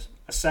is a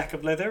sack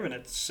of leather, and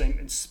it's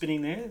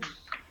spinning there.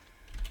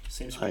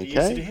 Seems pretty easy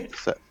to Okay, hit.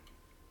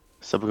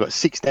 so we've got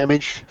 6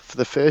 damage for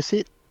the first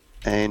hit,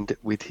 and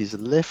with his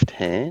left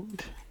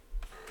hand,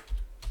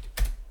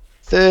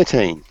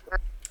 13,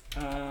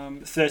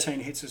 13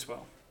 hits as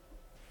well.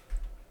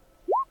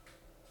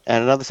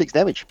 and another 6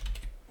 damage.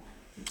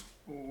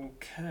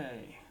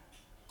 Okay.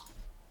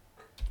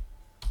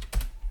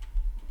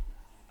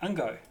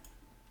 Ungo.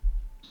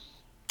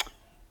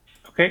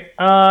 Okay.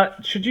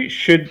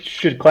 Should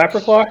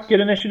Clapperclaw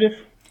get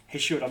initiative? He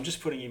should. I'm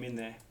just putting him in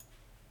there.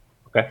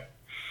 Okay.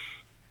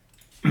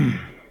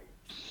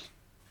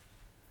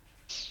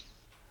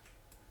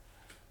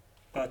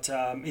 But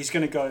he's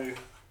going to go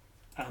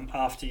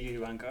after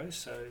you, Ungo.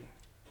 So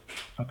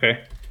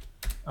Okay.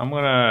 I'm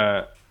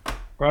gonna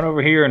run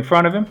over here in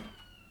front of him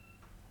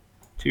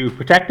to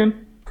protect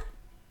him,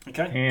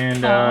 okay.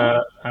 and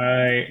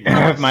I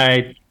have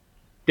my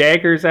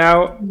daggers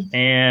out,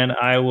 and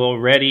I will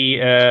ready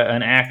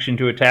an action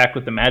to attack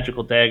with the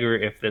magical dagger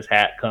if this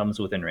hat comes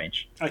within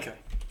range. Okay.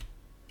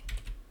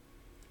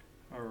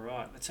 All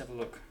right. Let's have a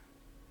look.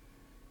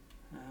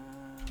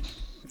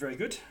 Very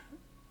good.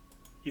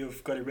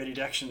 You've got a ready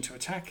action to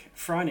attack,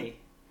 Franny.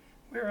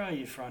 Where are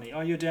you, Franny? Oh,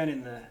 you're down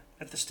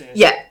at the stairs.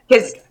 Yeah,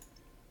 because Okay.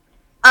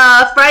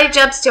 Friday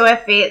jumps to her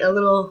feet, a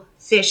little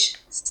fish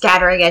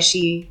scattering as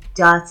she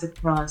darts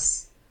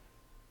across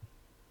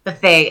the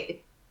thing,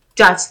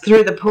 darts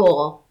through the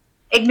pool,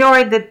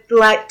 ignoring the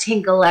light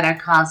tinkle at her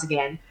calves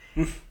again.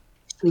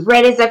 She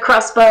readies her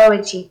crossbow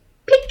and she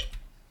pick.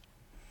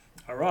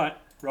 All right.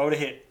 Roll to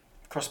hit.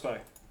 Crossbow.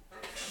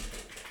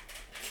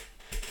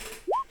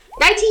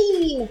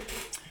 19!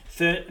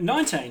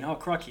 19. Oh,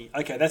 crikey.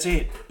 Okay, that's a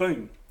hit.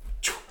 Boom.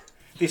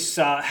 This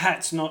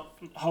hat's not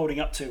holding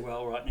up too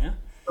well right now.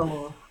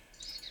 Oh,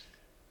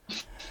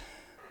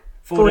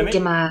 4 4 damage.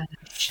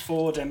 damage.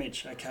 4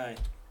 damage. Okay.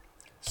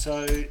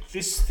 So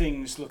this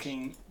thing's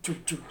looking.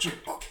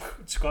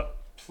 It's got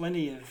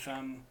plenty of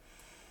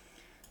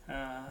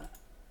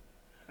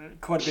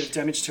quite a bit of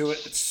damage to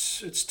it.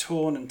 It's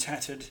torn and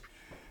tattered.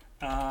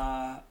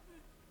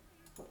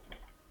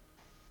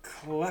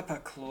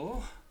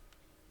 Clapperclaw.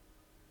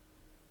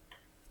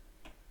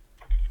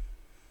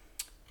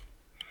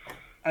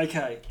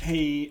 Okay,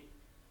 he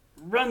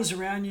runs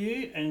around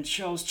you and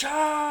shouts,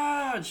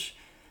 "Charge!"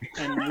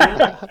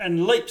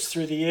 and leaps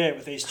through the air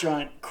with these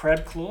giant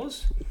crab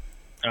claws.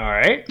 All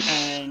right.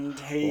 And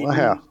he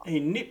Wow. he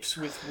nips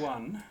with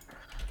one,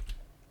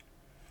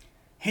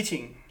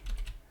 hitting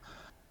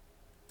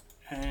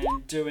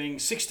and doing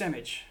 6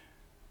 damage.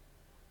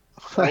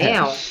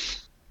 Wow.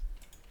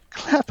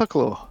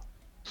 Clapperclaw.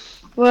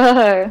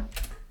 Whoa.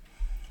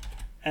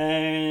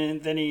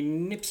 And then he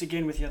nips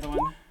again with the other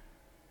one.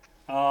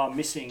 Oh,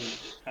 missing.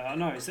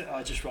 No, is that?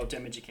 I just rolled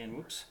damage again.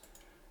 Whoops.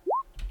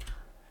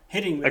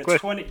 Hitting with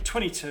a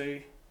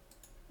 22.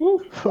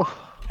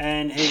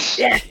 And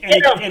he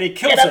and he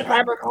kills it.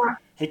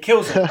 He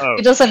kills it. Oh,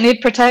 He doesn't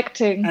need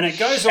protecting. And it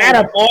goes all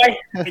Attaboy.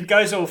 it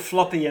goes all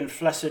floppy and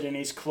flaccid in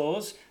his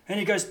claws. And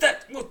he goes,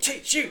 "That will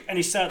teach you." And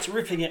he starts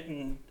ripping it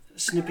and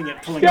snipping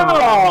it, pulling it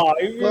out.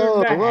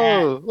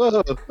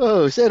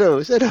 Whoa, settle.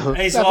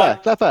 He's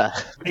Clapper.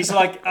 He's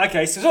like, okay.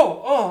 He says,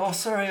 "Oh,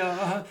 sorry.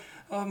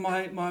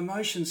 My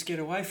emotions get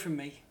away from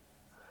me."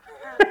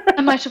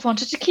 I might have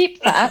wanted to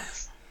keep that.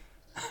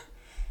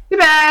 Too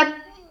bad.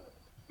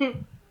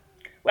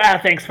 Well,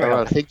 thanks for All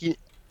right, helping.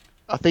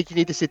 I think you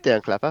need to sit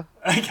down, Clapper.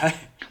 Okay.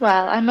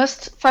 Well, I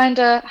must find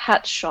a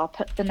hat shop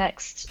at the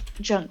next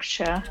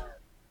juncture.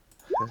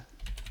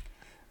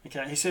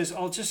 Okay. He says,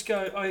 "I'll just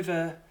go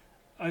over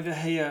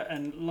here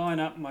and line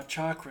up my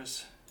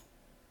chakras."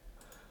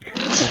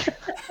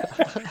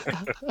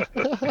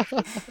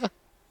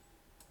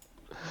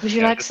 Would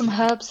you like some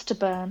herbs to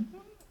burn?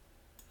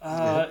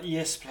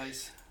 Yes,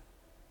 please.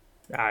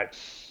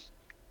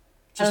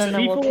 Eleanor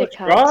will People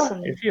pick out withdraw?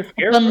 some Is he a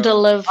scarecrow?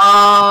 bundle of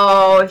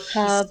Oh, he's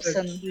Herbs so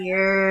and-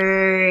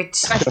 cute.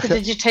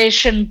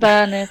 prestidigitation,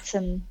 burn it,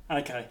 and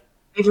Okay.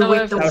 Maybe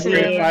with the Over to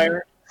wind.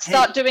 Fire.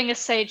 start doing a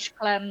sage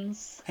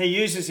cleanse. He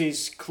uses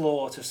his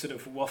claw to sort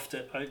of waft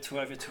it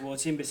over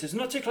towards him, but says,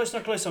 "Not too close,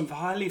 not close. I'm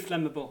highly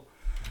flammable."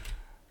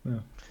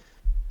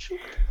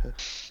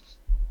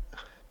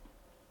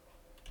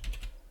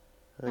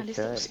 At least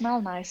it will Okay.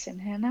 smell nice in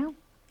here now.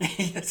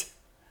 Yes.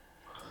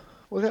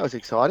 Well, that was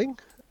exciting.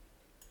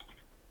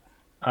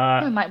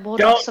 I might ward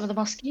don't- off some of the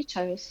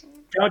mosquitoes.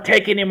 Don't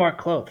take any more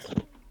clothes.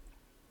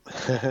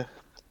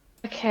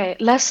 Okay,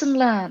 lesson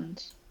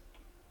learned.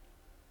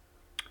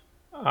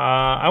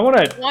 I want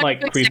to One like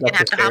quick creep second, up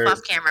have the to hop stairs.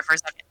 off camera for a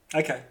second.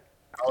 Okay.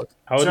 I would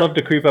So- love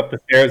to creep up the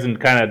stairs and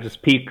kind of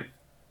just peek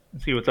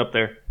and see what's up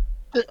there.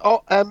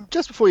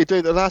 Just before you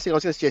do, the last thing I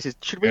was going to suggest is,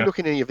 should we Yeah. look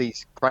in any of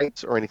these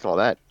crates or anything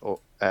like that, or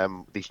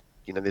these,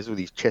 there's all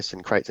these chests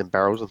and crates and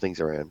barrels and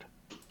things around.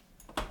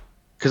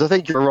 Because I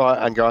think you're right,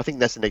 Ungo. I think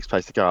that's the next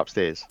place to go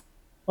upstairs.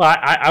 Well,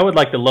 I would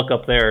like to look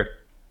up there,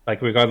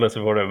 like regardless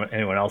of what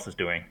anyone else is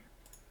doing.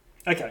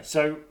 Okay.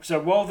 So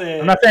while they're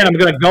I'm not saying I'm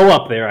going to go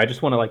up there. I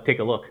just want to like take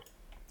a look.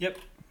 Yep.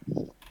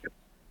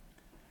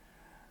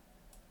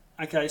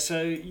 Okay,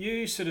 so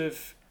you sort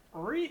of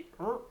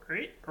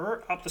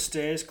up the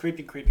stairs,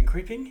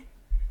 creeping.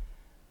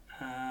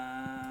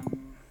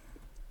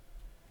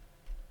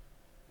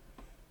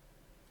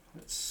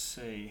 Let's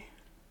see.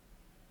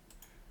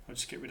 I'll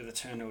just get rid of the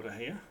turn order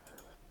here.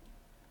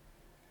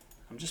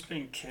 I'm just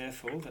being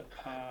careful that.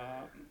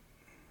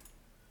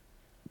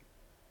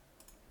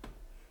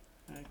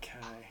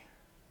 Okay.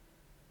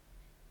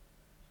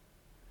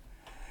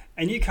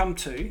 And you come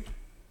to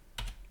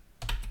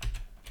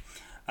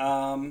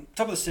top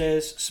of the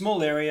stairs,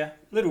 small area,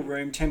 little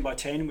room, 10 by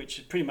 10,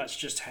 which pretty much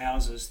just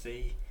houses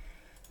the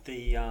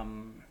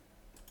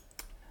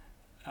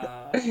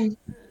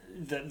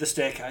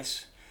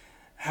staircase.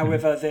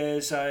 However,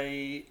 there's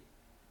a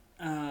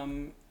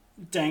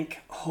dank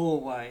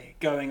hallway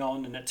going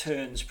on, and it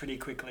turns pretty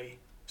quickly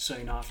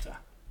soon after.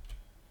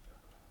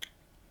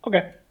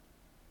 Okay.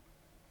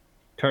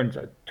 Turns.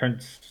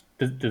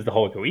 Does the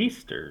hole go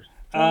east or?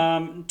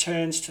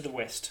 Turns to the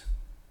west.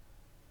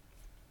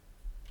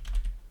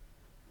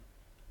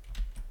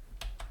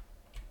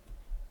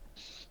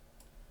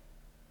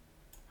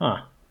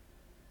 Huh.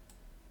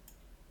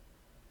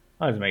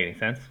 That doesn't make any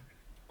sense.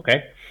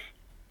 Okay.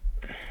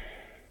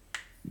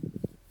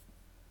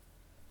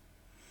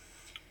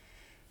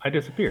 I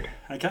disappeared.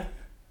 Okay.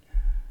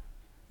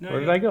 No,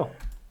 Where did I go?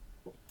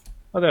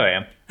 Oh, there I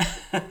am.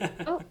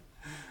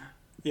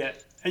 Yeah,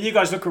 and you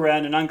guys look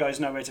around, and Ungo's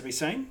nowhere to be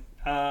seen.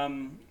 Let's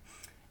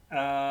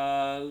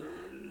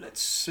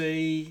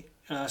see.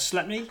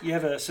 Slapney, you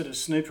have a sort of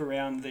snoop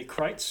around the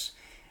crates,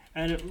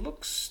 and it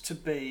looks to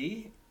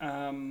be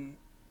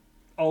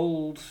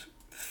old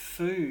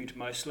food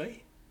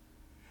mostly.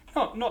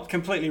 Not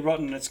completely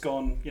rotten. It's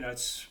gone.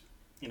 It's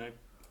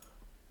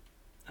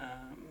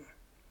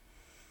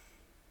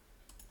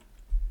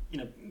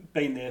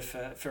been there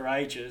for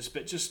ages,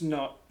 but just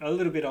not a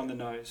little bit on the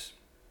nose.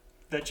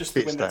 That just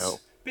Bit when that's stale.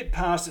 a bit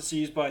past its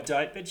use by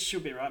date, but she'll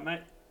be right,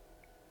 mate.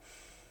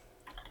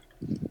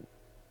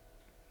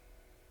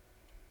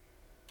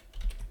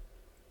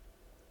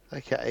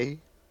 Okay.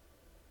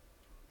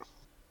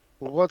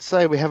 Well, let's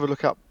say we have a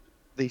look up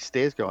these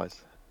stairs,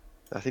 guys.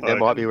 I think that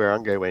might be where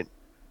Ungo went.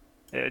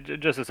 Yeah,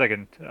 just a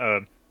second.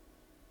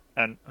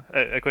 And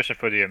a question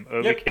for you.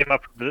 We Yep. came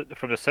up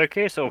from the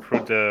staircase or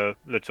through the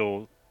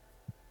little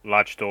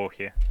large door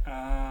here?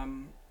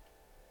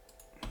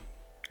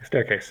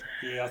 Staircase.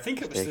 Yeah, I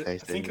think it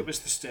was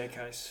the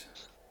staircase.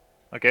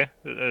 Okay,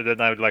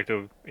 then I would like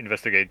to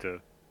investigate the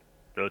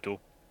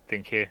little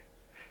thing here.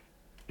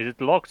 Is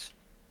it locked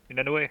in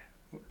any way?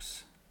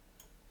 Whoops.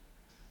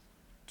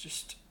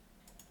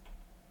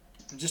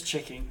 I'm just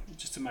checking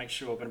just to make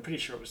sure, but I'm pretty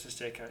sure it was the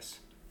staircase.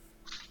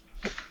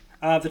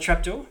 The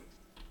trapdoor.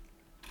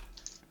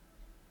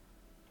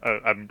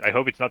 I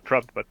hope it's not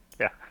trapped, but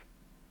yeah.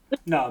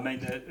 No, I mean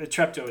the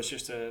trapdoor is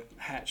just a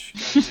hatch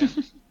going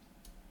down.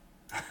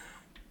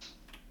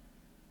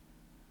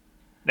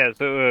 Yeah.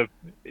 So,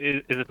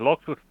 is it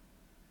locked with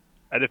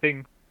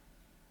anything?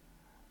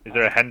 Is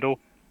there a handle?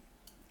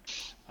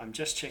 I'm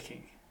just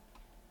checking.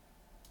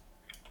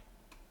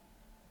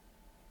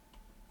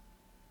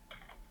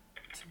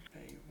 To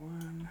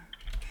B1.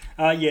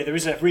 Yeah, there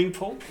is a ring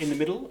pull in the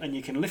middle, and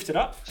you can lift it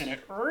up, and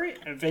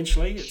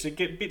eventually it's a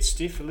bit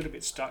stiff, a little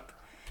bit stuck,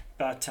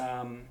 but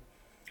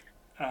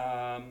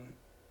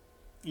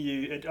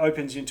it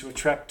opens into a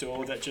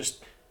trapdoor that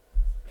just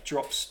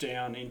drops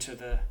down into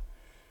the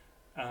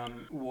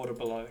water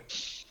below.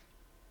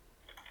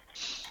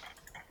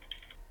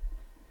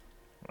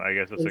 I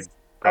guess it's Is a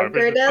garbage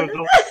Bunker down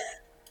disposal.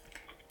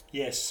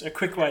 Yes, a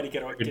quick way to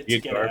get Could to be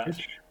get out.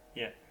 garbage.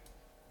 Yeah.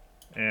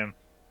 Yeah.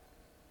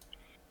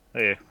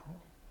 Hey,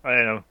 I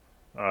don't know.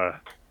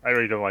 I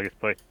really don't like this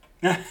place.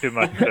 Too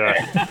much.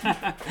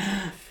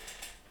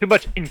 Too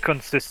much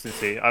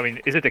inconsistency. I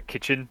mean, is it a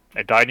kitchen,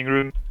 a dining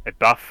room, a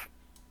bath?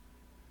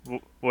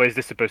 Where is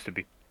this supposed to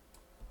be?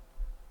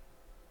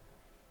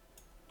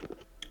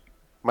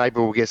 Maybe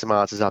we'll get some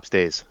answers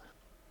upstairs.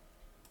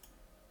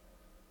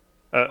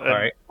 And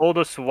Alright. all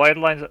those white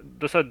lines,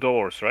 those are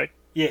doors, right?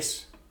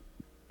 Yes.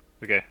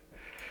 Okay.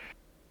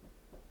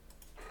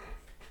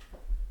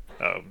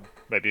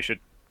 Maybe you should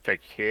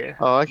check here.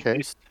 Oh, okay.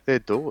 East. They're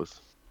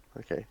doors.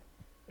 Okay.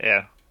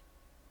 Yeah.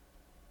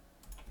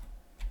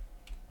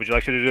 Would you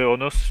like to do on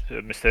those,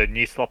 Mr.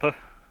 Knee Slopper?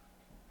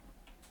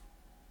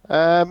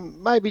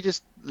 Maybe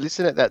just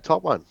listen at that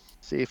top one.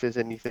 See if there's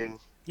anything.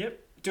 Yep.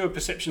 Do a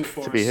perception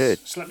for To us, be heard.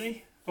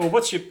 Slapney. Or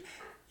what's your...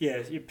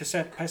 Yeah, your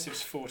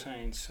passive's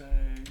 14, so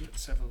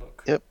let's have a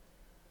look. Yep.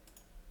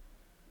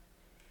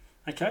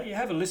 Okay, you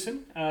have a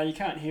listen. You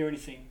can't hear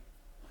anything.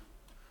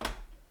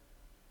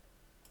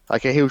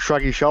 Okay, he'll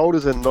shrug his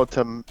shoulders and nod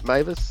to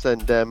Mavis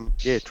and try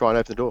and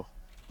open the door.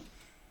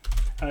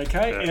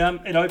 Okay,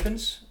 it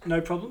opens,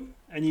 no problem,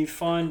 and you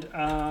find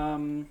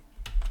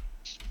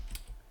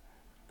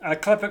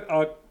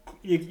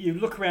you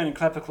look around and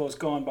Clapperclaw's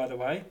gone, by the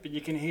way, but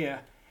you can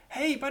hear,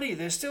 "Hey, buddy,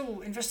 they're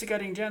still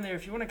investigating down there.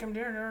 If you want to come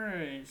down,"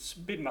 it's a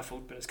bit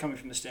muffled, but it's coming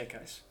from the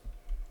staircase.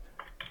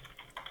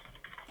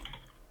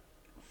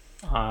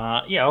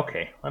 Yeah,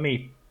 okay. Let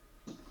me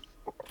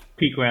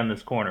peek around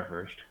this corner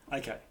first.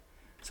 Okay,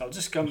 so I'll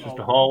just come. Just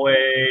a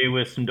hallway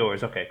with some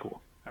doors. Okay,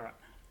 cool. All right.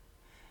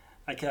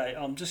 Okay,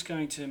 I'm just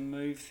going to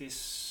move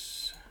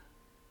this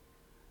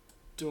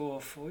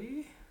door for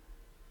you.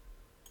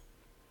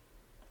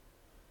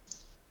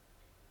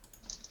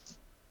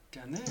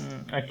 Down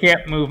there. I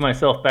can't move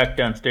myself back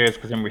downstairs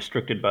because I'm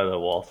restricted by the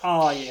walls.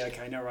 Oh, yeah,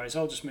 okay, no worries.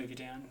 I'll just move you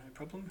down, no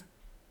problem.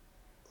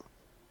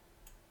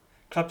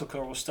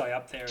 Clapperclaw will stay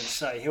up there and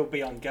say he'll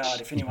be on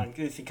guard if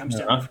anything comes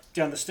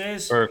down the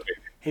stairs. Perfect.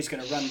 He's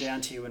going to run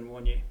down to you and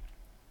warn you.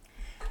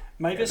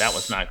 Mavis, that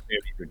was not clear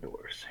through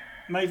doors.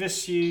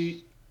 Mavis,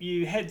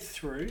 you head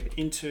through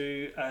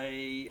into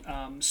a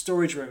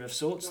storage room of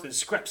sorts. There's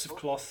scraps of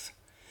cloth,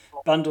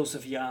 bundles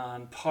of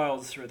yarn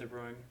piled through the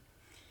room.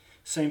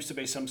 Seems to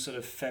be some sort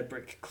of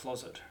fabric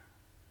closet.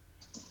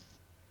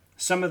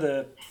 Some of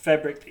the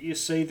fabric that you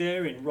see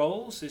there in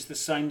rolls is the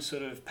same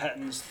sort of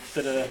patterns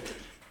that are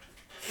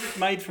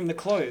made from the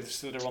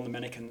clothes that are on the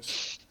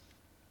mannequins.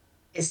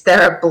 Is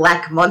there a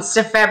black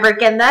monster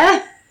fabric in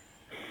there?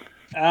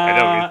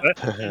 No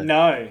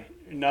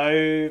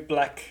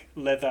black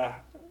leather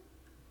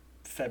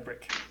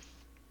fabric.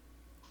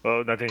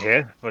 Well, nothing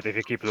here, but if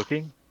you keep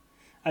looking.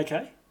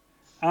 Okay.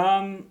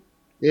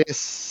 Yes,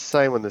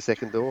 same on the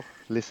second door.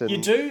 Listen.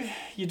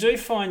 You do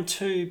find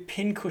 2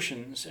 pin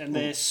cushions, and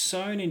they're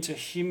sewn into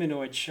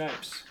humanoid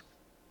shapes.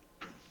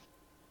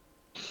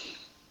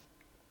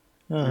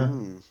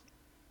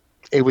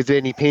 Was there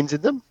any pins in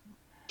them?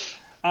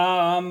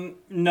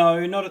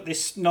 No, not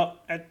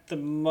at the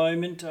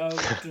moment.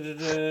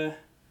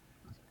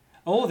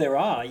 Oh, there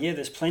are. Yeah,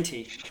 there's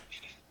plenty.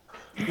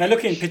 They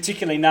look in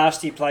particularly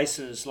nasty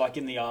places, like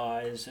in the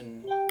eyes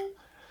and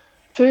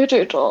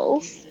voodoo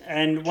dolls.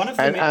 And one of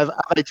them. Are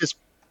they just?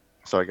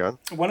 Sorry, go on.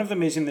 One of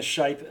them is in the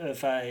shape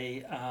of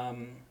a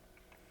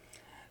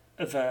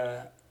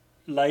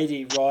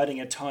lady riding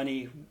a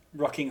tiny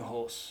rocking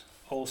horse,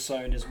 all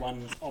sewn as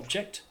one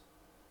object.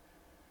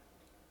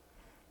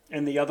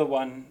 And the other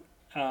one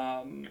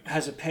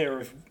has a pair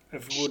of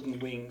wooden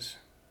wings.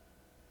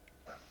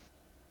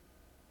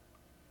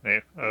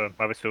 Yeah,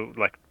 I was to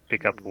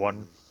pick up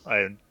one,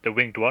 the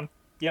winged one.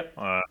 Yep.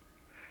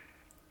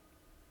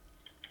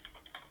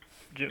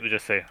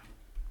 Just say,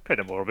 pay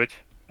them more a bit,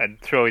 and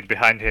throw it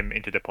behind him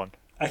into the pond.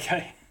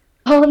 Okay.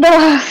 Oh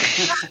no!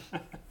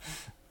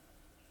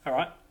 All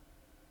right.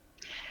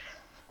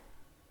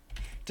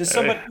 Does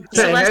someone?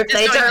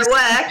 They don't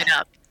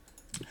work.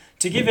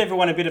 To give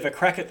everyone a bit of a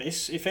crack at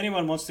this, if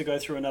anyone wants to go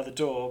through another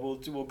door,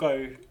 we'll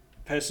go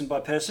person by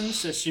person,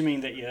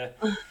 assuming that you're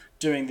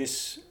doing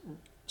this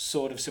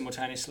sort of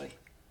simultaneously.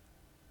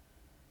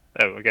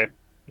 Oh, okay.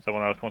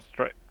 Someone else wants to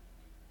try.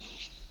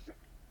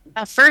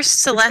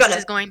 First, Celeste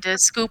is going to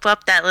scoop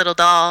up that little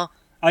doll.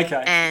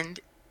 Okay. And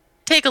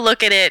take a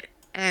look at it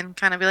and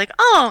kind of be like,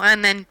 oh,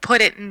 and then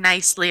put it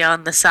nicely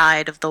on the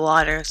side of the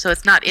water. So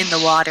it's not in the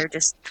water,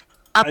 just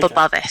up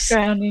above it.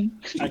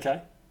 Drowning.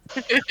 Okay.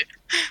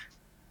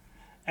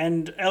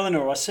 And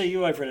Eleanor, I see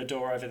you over at a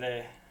door over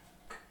there.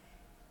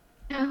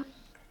 Yeah.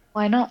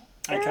 Why not?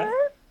 Okay.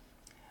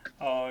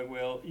 Oh,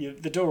 well,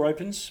 the door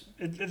opens.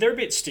 They're a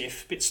bit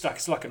stiff, a bit stuck.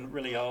 It's like a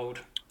really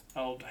old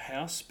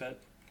house, but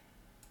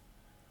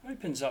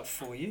opens up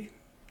for you.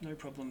 No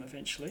problem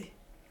eventually.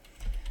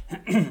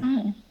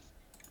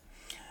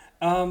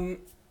 As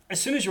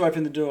soon as you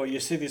open the door, you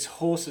see this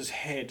horse's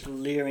head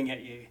leering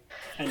at you,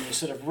 and you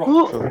sort of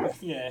rock.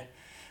 Yeah.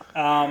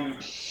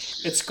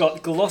 It's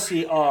got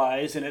glossy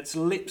eyes, and its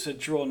lips are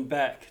drawn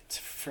back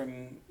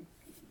from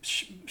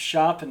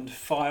sharpened,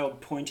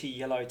 filed, pointy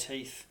yellow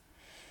teeth.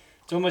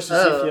 It's almost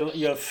as if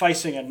you're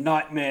facing a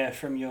nightmare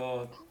from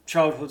your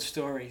childhood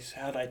stories,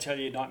 how they tell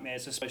you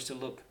nightmares are supposed to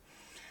look.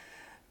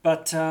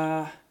 But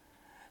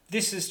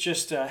this is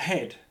just a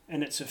head,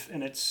 and it's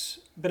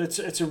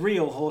a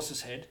real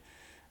horse's head,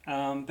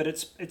 but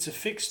it's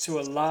affixed to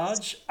a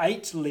large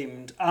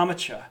 8-limbed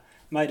armature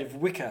made of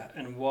wicker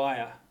and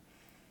wire,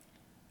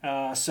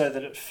 so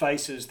that it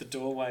faces the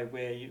doorway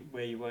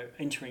where you were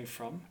entering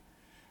from,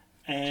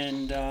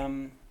 and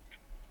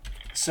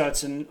so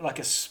it's like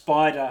a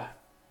spider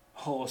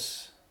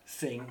horse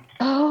thing.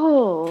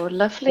 Oh,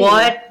 lovely.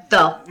 What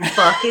the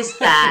fuck is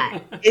that?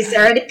 Is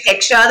there any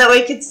picture that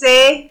we could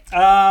see?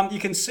 You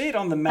can see it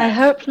on the map. I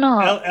hope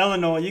not.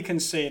 Eleanor, you can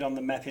see it on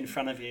the map in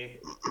front of you.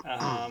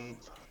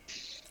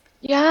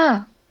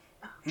 Yeah.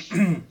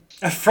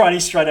 Friday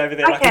straight over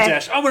there like a Okay.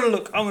 dash. I want to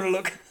look. I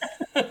wanted to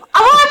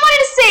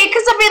see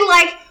because I mean,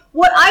 like,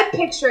 what I'm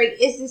picturing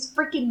is this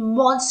freaking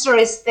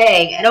monstrous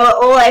thing, and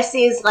all I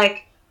see is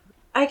like,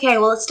 okay,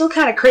 well, it's still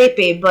kind of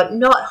creepy, but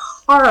not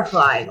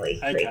horrifyingly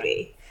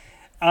creepy.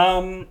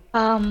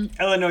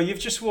 Eleanor, you've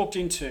just walked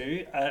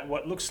into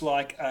what looks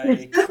like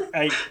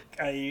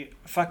a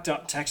fucked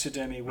up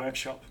taxidermy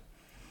workshop.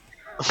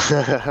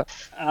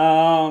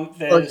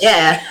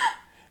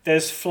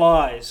 There's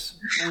flies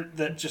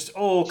that just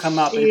all come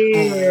up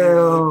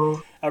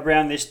and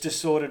around this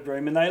disordered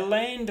room, and they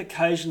land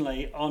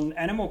occasionally on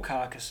animal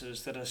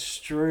carcasses that are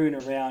strewn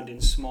around in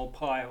small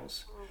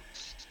piles.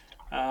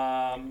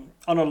 On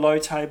a low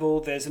table,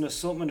 there's an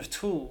assortment of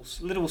tools,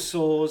 little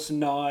saws,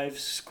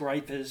 knives,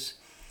 scrapers,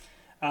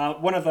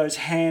 one of those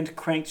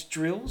hand-cranked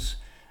drills,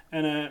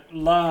 and a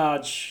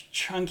large,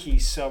 chunky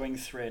sewing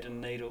thread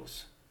and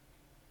needles.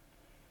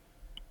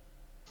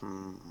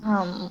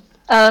 Eleanor's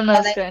Are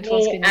going there to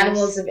ask any you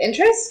animals of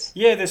interest?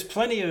 Yeah, there's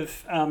plenty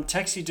of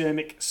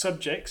taxidermic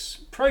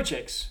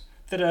projects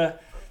that are.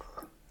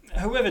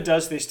 Whoever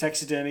does this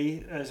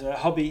taxidermy as a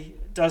hobby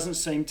doesn't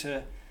seem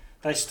to.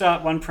 They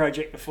start one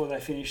project before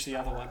they finish the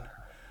other one.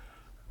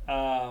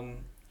 And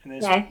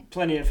there's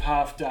plenty of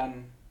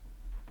half-done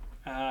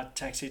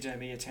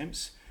taxidermy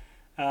attempts.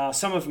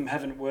 Some of them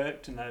haven't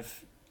worked and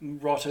they've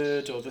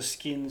rotted or the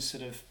skin's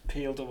sort of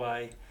peeled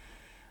away.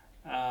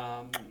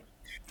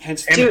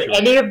 Hence, do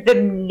any of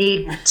them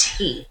need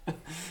teeth?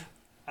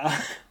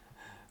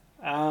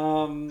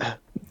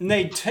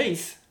 Need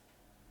teeth?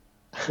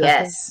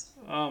 Yes.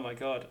 Oh my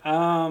god.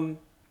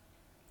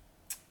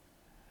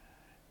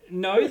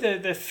 No,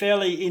 they're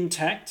fairly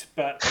intact,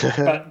 but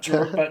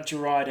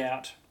dried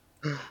out.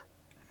 Damn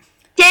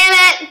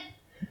it!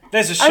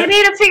 There's a I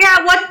need to figure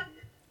out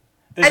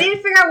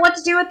what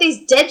to do with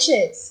these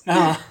ditches.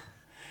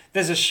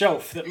 There's a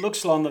shelf that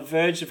looks on the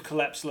verge of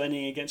collapse,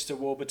 leaning against a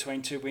wall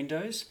between two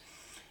windows,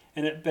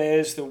 and it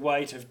bears the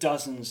weight of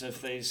dozens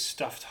of these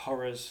stuffed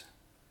horrors.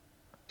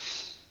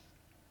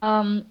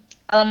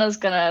 Eleanor's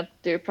gonna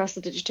do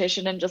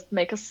prestidigitation and just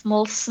make a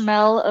small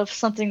smell of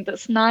something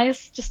that's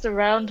nice just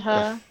around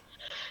her.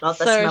 Not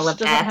the so smell she of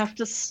doesn't death. have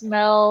to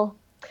smell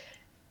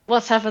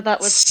whatever that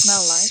would smell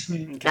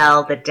like.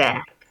 Smell the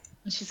death.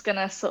 And she's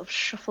gonna sort of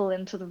shuffle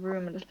into the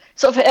room and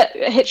sort of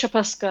hitch up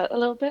her skirt a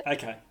little bit.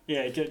 Okay,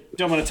 yeah,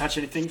 don't want to touch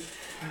anything.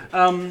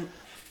 Her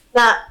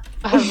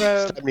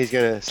robe. He's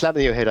going to slap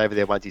your head over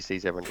there once he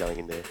sees everyone going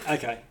in there.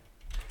 Okay.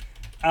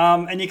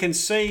 And you can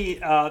see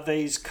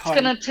these kind.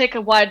 She's gonna take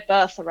a wide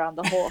berth around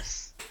the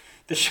horse.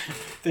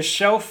 The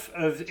shelf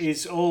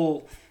is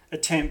all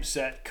attempts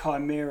at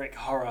chimeric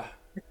horror.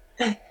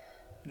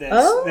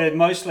 They're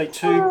mostly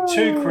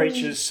two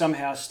creatures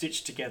somehow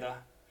stitched together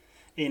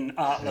in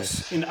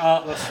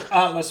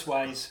artless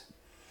ways.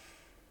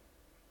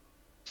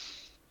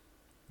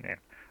 Yeah.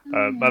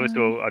 Mavis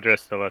will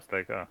address the last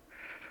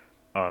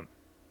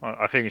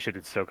I think you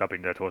shouldn't soak up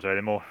in that water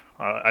anymore.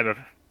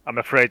 I'm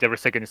afraid every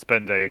second you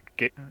spend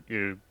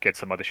you get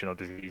some additional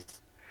disease.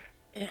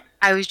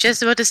 I was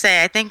just about to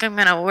say, I think I'm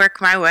gonna work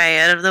my way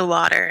out of the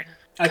water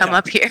and come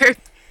up here.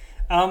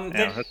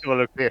 Let's have a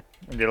look here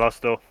in the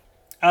last door.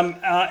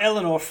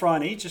 Eleanor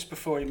Phryne, just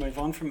before we move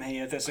on from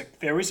here,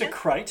 there is a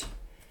crate,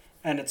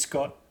 and it's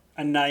got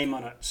a name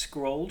on it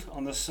scrawled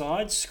on the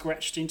side,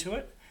 scratched into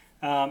it.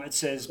 It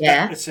says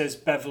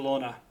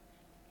Bavlorna.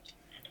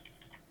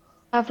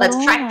 Let's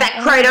crack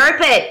that crate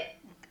open.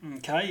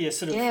 Okay, you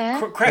sort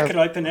of crack it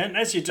open, and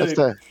as you do,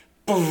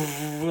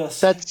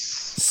 That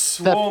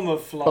swarm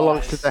of flies.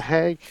 belongs to the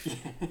hag.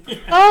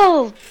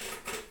 Oh!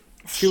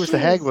 She was the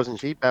hag, wasn't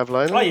she,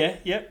 Bavlorna? Oh yeah,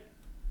 yep.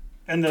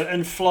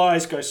 And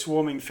flies go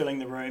swarming, filling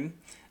the room.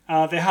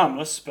 They're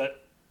harmless,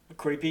 but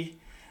creepy.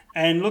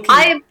 And looking,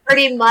 I am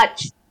pretty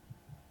much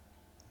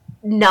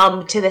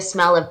numb to the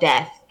smell of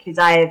death because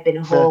I have been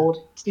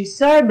hauled to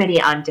so many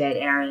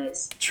undead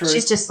areas. True.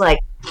 She's just like,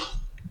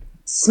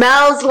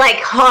 smells like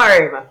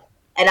home.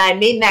 And I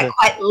mean that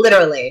quite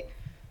literally.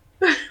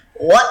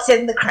 What's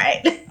in the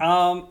crate?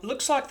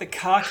 looks like the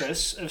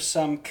carcass of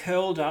some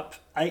curled up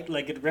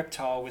 8-legged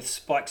reptile with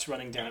spikes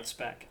running down its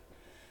back.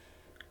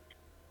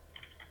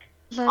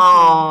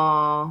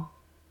 Aww.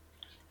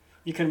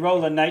 You can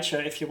roll a nature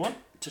if you want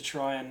to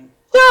try and...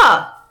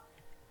 Sure.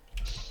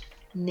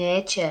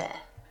 Nature.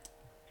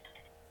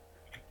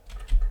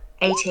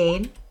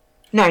 18.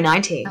 No,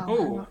 19.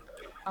 Ooh.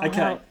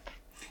 Okay.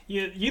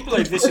 You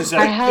believe this is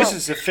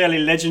a fairly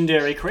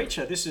legendary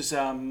creature. This is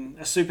a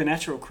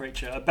supernatural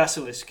creature, a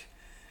basilisk,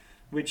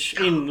 which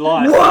in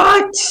life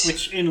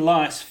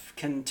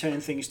can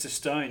turn things to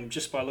stone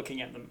just by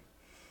looking at them.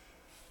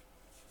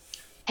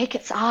 Take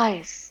its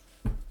eyes.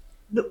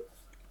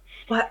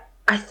 What?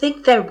 I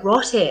think they're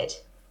rotted.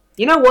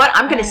 You know what?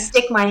 I'm going to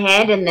stick my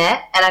hand in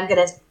there and I'm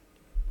going to...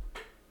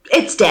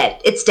 It's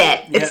dead. It's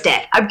dead. It's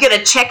dead. I'm going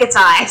to check its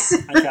eyes.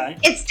 Okay.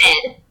 It's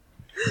dead.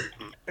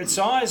 Its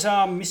eyes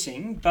are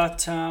missing, but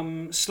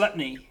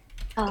Slepny,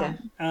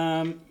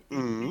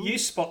 you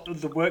spot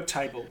the work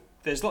table.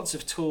 There's lots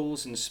of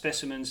tools and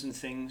specimens and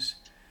things,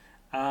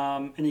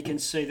 and you can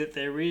see that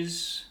there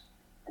is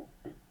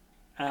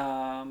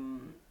a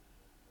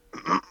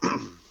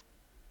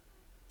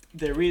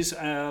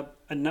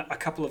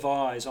couple of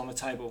eyes on the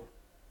table.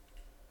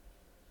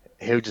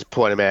 He'll just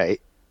point him out.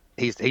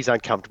 he's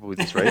uncomfortable with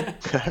this, right?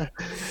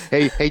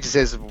 he just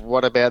says,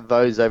 "What about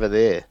those over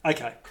there?"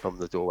 Okay. From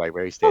the doorway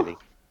where he's standing.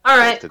 All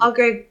right, I'll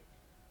go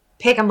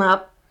pick him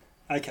up.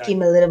 Okay. Give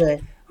him a little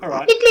bit. All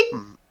right. Click,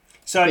 click.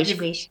 So Squish,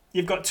 squish.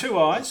 you've got two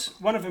eyes.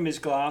 One of them is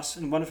glass,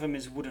 and one of them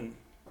is wooden.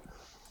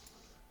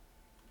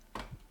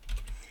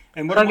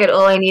 And what Fuck it,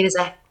 all I need is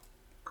a.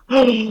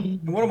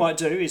 and what I might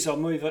do is I'll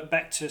move it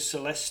back to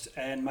Celeste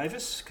and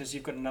Mavis because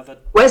you've got another.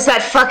 Where's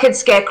that fucking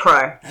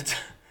scarecrow?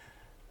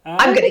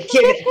 I'm gonna give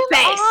it a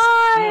face.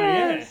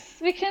 yeah.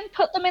 We can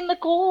put them in the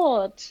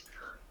gourd.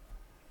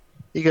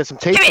 You got some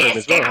teeth Give for me him a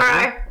as well.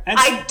 scarecrow. And-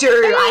 I do.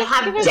 I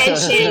have Give us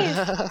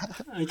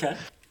dentures. Okay.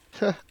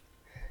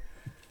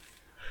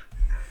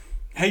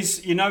 He's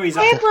Hey,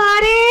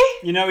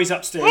 buddy. he's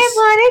upstairs. Hey,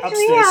 buddy, come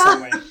upstairs here.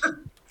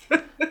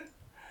 somewhere.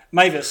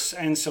 Mavis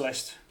and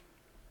Celeste.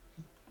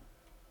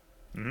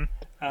 Mhm.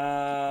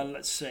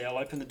 Let's see. I'll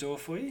open the door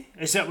for you.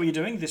 Is that what you're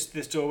doing? This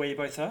door where you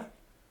both are?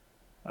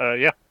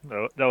 Yeah,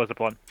 that was the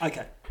plan.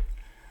 Okay.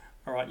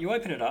 All right. You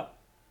open it up,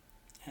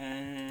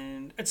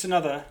 and it's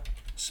another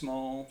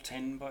small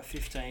 10 by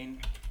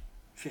 15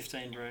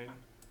 room.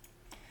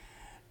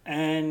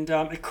 And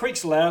it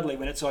creaks loudly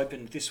when it's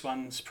opened. This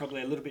one's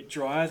probably a little bit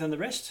drier than the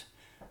rest.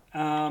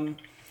 And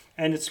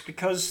it's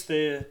because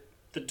the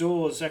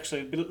door's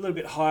actually a little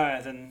bit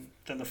higher than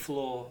the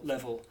floor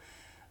level.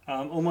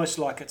 Almost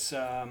like it's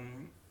a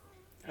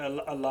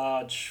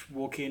large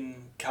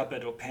walk-in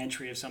cupboard or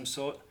pantry of some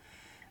sort.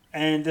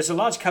 And there's a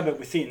large cupboard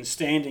within,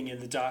 standing in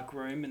the dark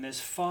room, and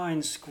there's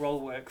fine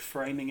scrollwork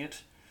framing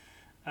it.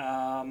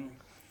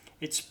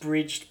 It's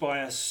bridged by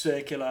a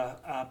circular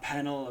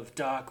panel of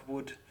dark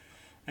wood,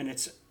 and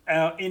it's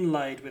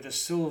inlaid with a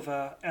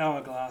silver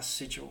hourglass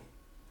sigil.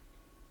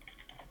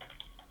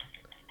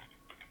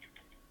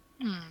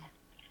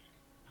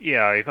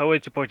 Yeah, if I were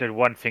to point at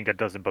one thing that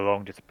doesn't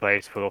belong to a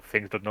place full of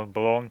things that don't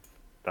belong,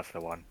 that's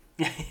the one.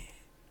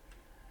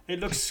 It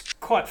looks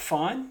quite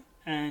fine,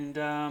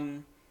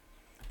 and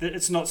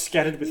it's not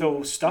scattered with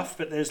all stuff,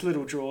 but there's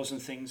little drawers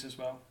and things as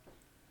well.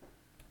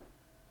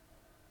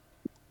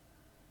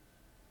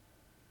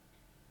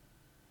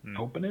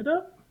 Open it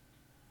up.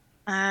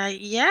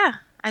 Yeah.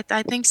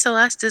 I think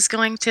Celeste is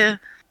going to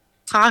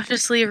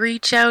cautiously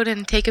reach out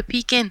and take a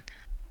peek in.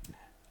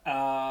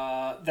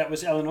 That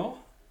was Eleanor?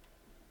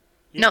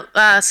 No,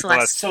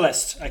 Celeste.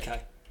 Celeste,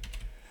 okay.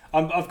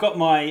 I've got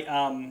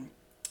my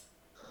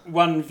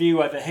one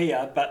view over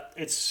here, but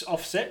it's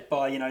offset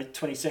by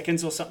 20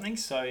 seconds or something.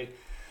 So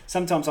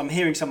sometimes I'm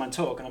hearing someone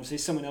talk and I'm seeing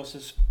someone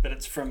else's, but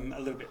it's from a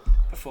little bit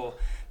before.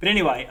 But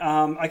anyway,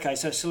 okay.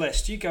 So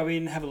Celeste, you go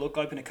in, have a look,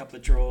 open a couple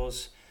of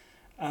drawers,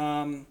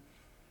 and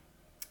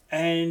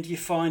you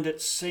find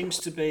it seems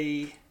to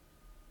be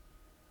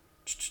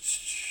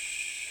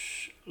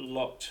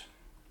locked.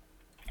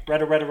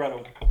 Rattle, rattle,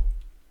 rattle.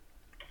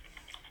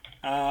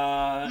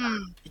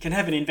 You can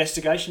have an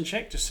investigation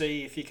check to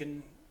see if you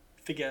can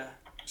figure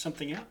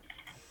something out.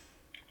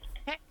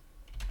 Okay.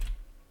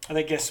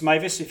 I guess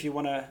Mavis, if you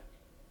want to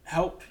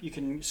help,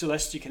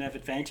 Celeste, you can have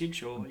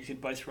advantage, or you can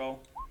both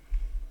roll.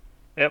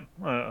 Yep,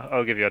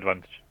 I'll give you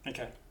advantage.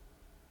 Okay.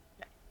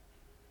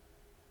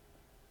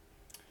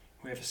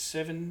 We have a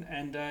 7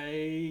 and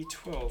a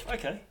 12.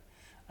 Okay.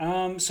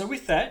 So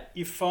with that,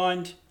 you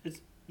find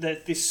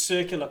that this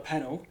circular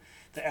panel,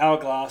 the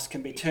hourglass,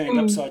 can be turned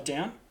upside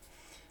down.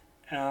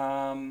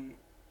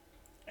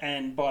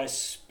 And by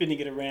spinning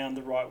it around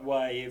the right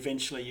way,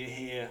 eventually you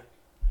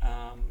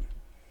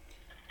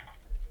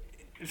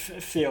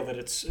feel that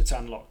it's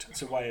unlocked.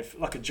 It's a way of,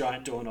 like a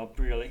giant doorknob,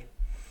 really.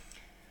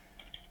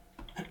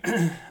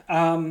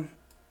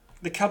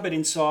 The cupboard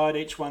inside,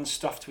 each one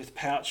stuffed with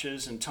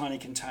pouches and tiny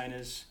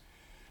containers.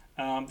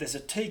 There's a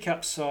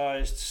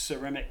teacup-sized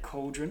ceramic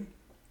cauldron.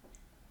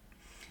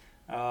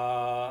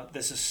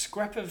 There's a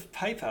scrap of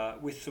paper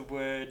with the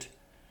word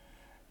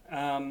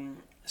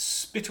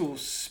spittle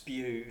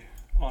spew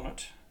on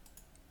it.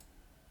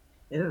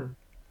 Yeah.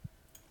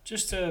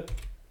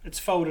 It's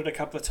folded a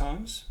couple of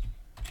times.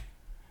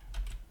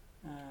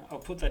 I'll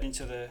put that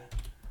into the...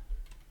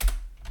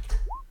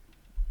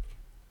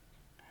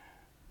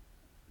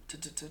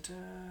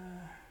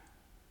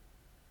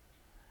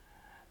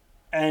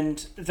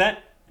 And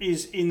that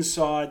is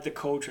inside the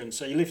cauldron.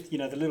 So you lift, the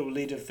little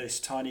lid of this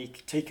tiny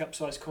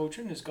teacup-sized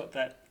cauldron has got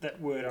that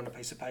word on a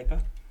piece of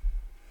paper.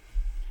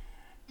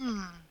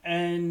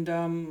 And,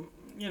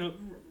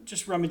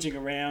 just rummaging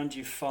around,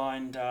 you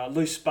find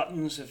loose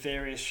buttons of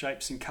various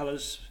shapes and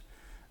colours,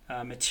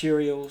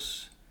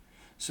 materials,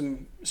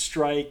 some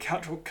stray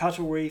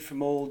cutlery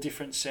from all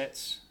different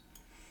sets.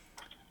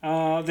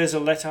 There's a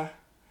letter,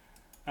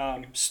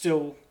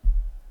 still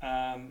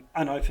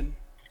unopened.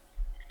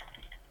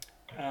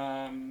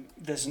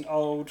 There's an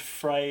old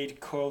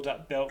frayed coiled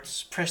up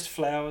belt, pressed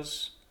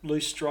flowers,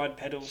 loose dried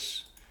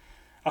petals,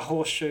 a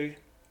horseshoe,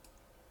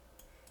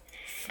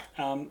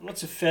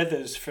 lots of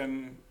feathers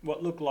from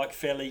what look like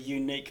fairly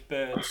unique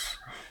birds.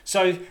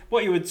 So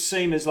what you would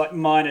seem as like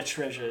minor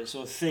treasures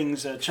or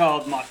things a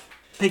child might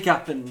pick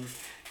up and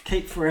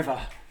keep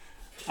forever.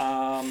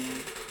 I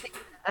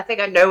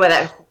think I know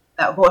where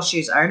that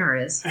horseshoe's owner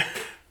is.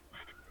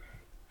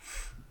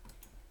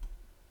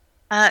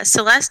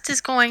 Celeste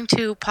is going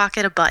to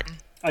pocket a button.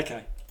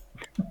 Okay.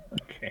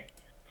 Okay.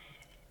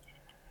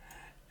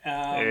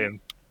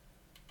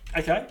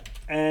 Okay.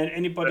 And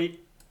anybody?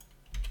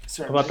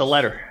 Sorry. How about the Max.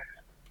 letter?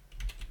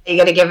 Are you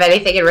gonna give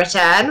anything in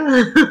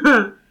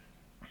return?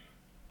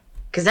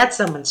 Because that's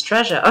someone's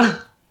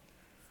treasure.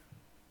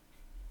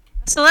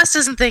 Celeste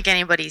doesn't think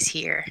anybody's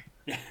here.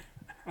 Yeah.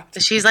 So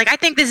she's like, I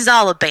think this is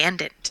all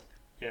abandoned.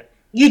 Yeah.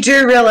 You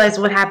do realize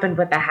what happened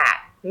with the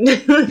hat.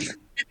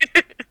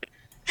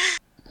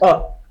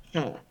 Oh.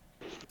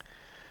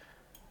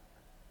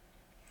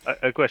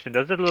 A question: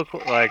 does it look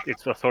like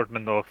it's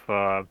assortment of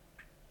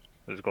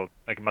what's it called,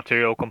 like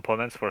material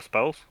components for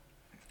spells?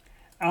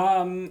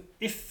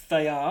 If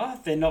they are,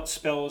 they're not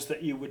spells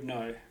that you would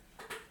know.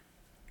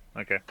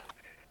 Okay.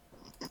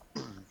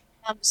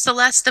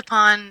 Celeste,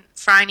 upon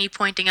Phryne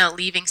pointing out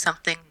leaving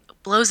something,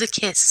 blows a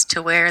kiss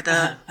to where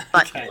the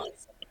button Okay.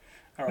 was.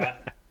 All right.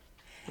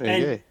 There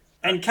you go.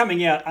 And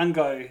coming out,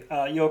 Ungo,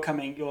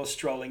 you're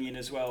strolling in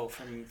as well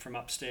from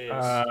upstairs.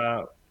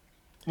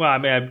 Well, I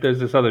mean, there's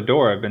this other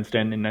door I've been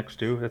standing next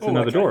to. That's Oh,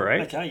 another okay. door,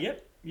 right? Okay.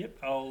 Yep.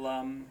 I'll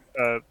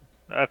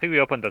I think we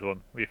opened that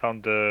one. We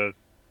found the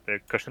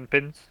cushion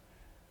pins.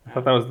 I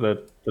thought that was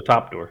the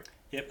top door.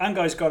 Yep.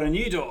 Ungo's got a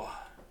new door.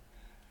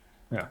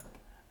 Yeah.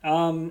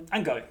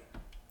 Ungo,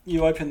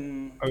 you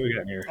open What do we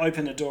got here?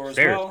 the door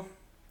Stairs. as well,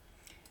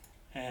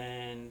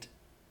 and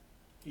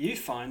you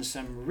find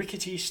some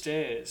rickety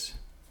stairs.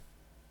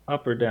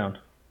 Up or down?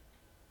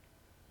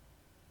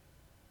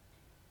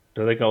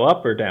 Do they go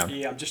up or down?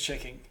 Yeah, I'm just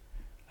checking.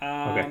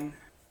 Okay.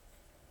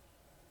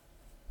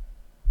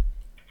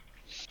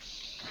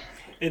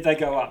 They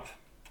go up,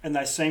 and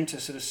they seem to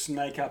sort of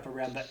snake up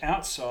around the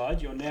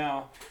outside.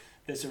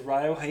 There's a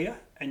rail here,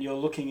 and you're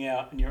looking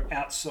out, and you're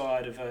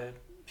outside of a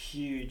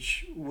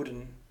huge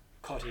wooden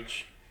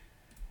cottage,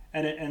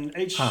 and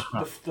each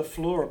the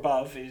floor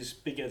above is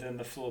bigger than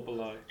the floor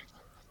below.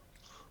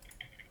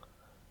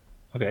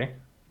 Okay.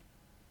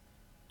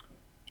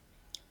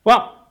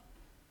 Well,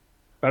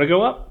 gotta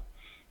go up.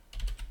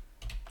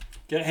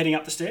 Heading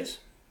up the stairs.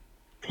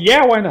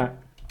 Yeah, why not?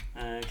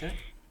 Okay.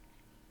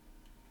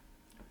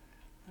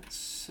 Let's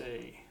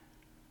see.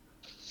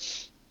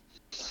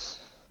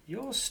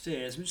 Your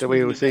stairs. So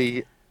we will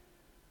see.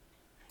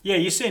 Yeah,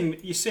 you see him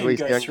we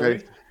go see through.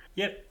 Ungo?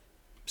 Yep.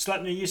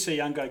 Slutney, you see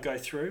Ungo go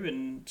through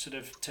and sort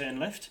of turn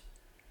left.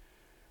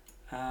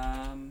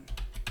 Ungo,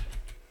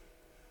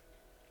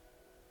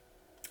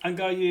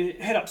 you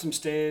head up some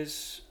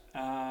stairs.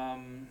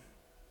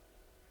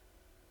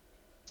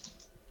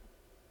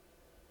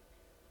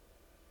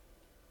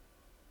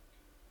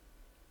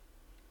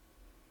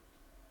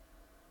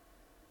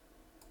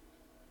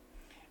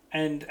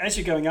 And as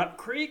you're going up,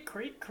 creak,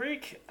 creak,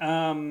 creak,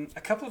 a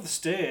couple of the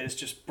stairs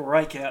just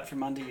break out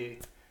from under you.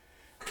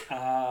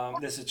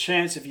 There's a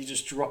chance of you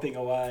just dropping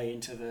away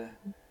into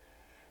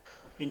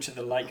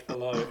the lake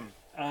below.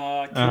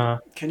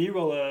 Can you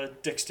roll a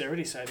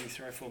dexterity saving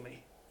throw for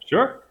me?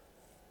 Sure.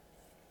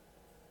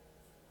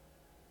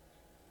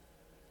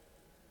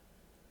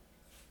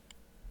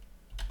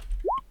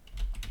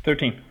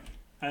 $13.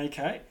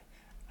 Okay.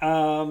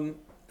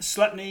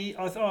 Slutney,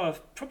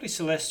 probably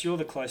Celeste, you're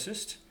the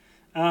closest.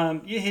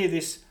 You hear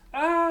this,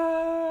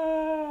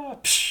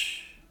 psh.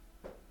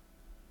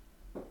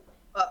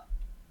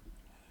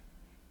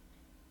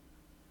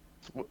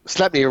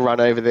 Slapney will run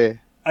over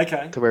there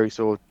Okay. to where he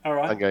saw All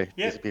right. Ungo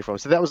Yep. disappear from.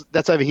 So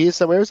that's over here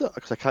somewhere, is it?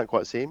 Because I can't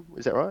quite see him.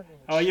 Is that right?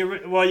 Oh,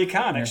 you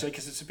can't actually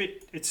because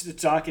it's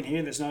dark in here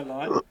and there's no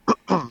light.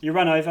 You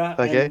run over,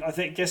 Okay.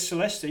 and guess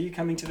Celeste, are you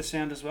coming to the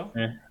sound as well?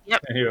 Yeah.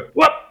 Yep. Here.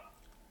 Whoop!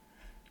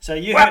 So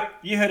you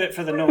heard it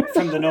from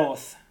the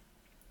north.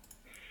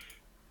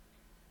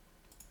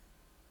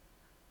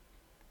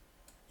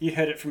 You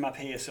heard it from up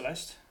here,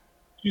 Celeste.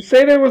 Did you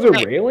say there was a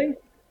Right. railing?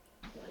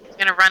 I'm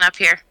gonna run up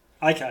here.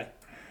 Okay.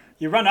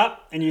 You run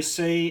up and you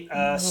see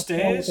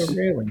stairs. Oh, a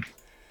railing.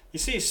 You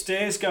see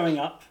stairs going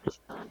up,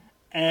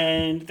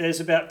 and there's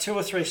about 2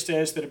 or 3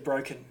 stairs that are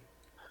broken,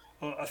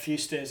 or a few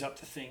stairs up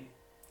the thing,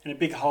 and a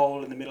big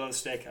hole in the middle of the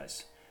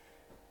staircase.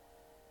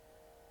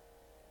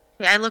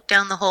 Yeah, I look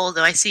down the hole.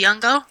 Do I see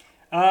Ungo?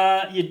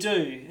 You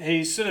do.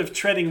 He's sort of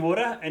treading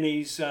water, and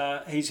his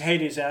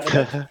head is out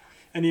of it,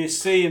 and you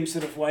see him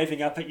sort of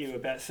waving up at you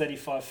about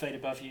 35 feet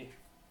above you.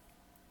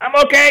 I'm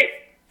okay.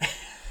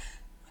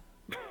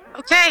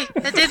 Okay,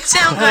 that did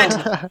sound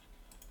good.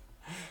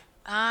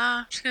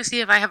 I'm just gonna see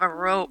if I have a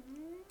rope.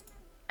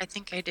 I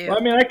think I do. Well, I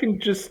mean, I can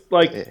just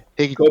like Yeah.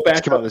 He can go back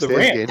just come up up the the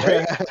stairs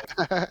ramp.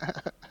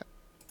 again.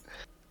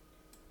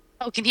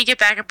 Oh, can he get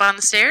back up on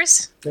the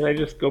stairs? Did I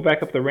just go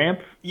back up the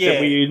ramp Yeah.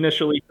 that we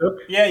initially took?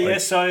 Yeah.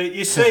 So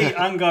you see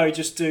Ungo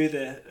just do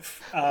the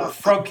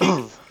frog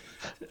kick,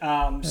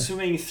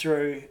 swimming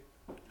through.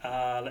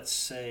 Let's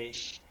see.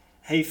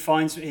 He gets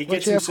Watch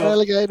out for himself,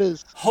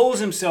 alligators. hauls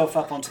himself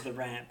up onto the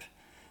ramp,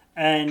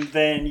 and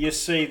then you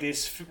see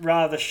this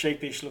rather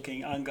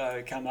sheepish-looking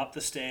Ungo come up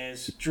the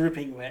stairs,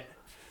 drooping wet,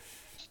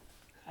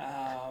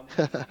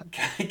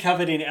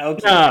 covered in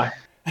algae.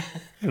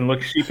 And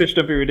look sheepish,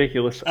 don't be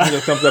ridiculous.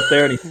 Ungo comes up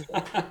there and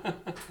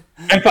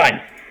I'm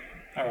fine.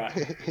 All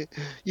right.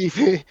 You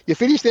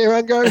finished there,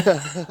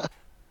 Ungo?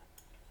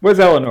 Where's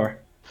Eleanor?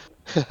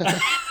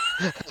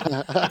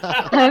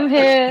 I'm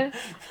here.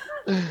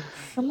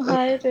 I'm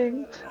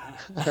hiding.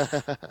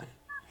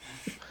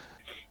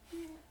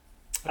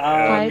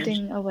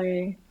 Hiding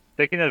away.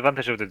 Taking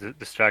advantage of the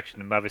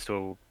distraction, Mavis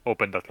will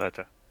open that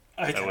letter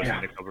that was Okay.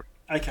 in the cover.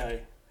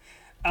 Okay.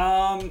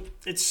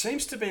 It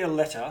seems to be a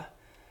letter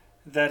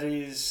that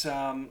is.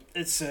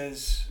 It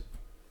says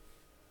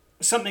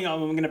something. I'm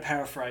going to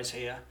paraphrase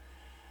here,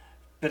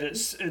 but it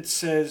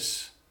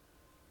says,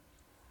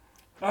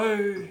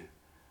 "Oh,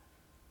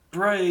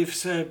 brave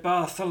Sir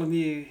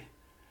Bartholomew,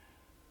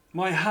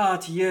 my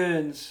heart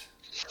yearns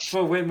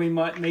for when we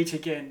might meet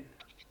again."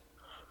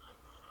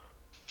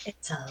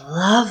 It's a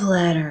love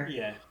letter.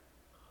 Yeah.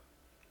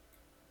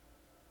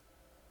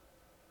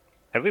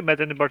 Have we met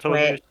any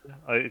Bartholomew?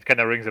 It kind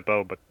of rings a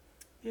bell, but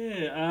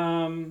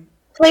Yeah.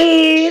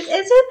 Please, is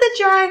it the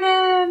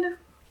dragon?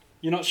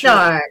 You're not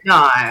sure.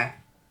 No.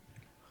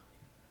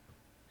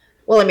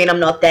 Well, I mean, I'm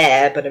not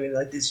there, but I mean,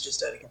 like, this is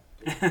just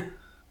okay.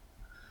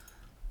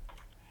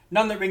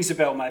 None that rings a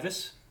bell,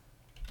 Mavis.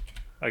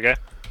 okay.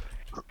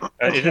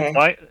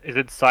 Okay. Is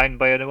it signed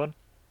by anyone?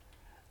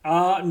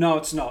 No,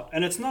 it's not,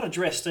 and it's not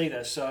addressed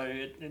either. So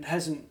it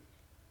hasn't.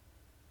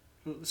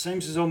 It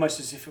seems as almost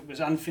as if it was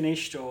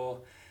unfinished, or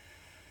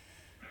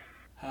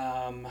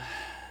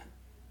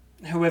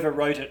whoever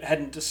wrote it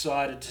hadn't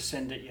decided to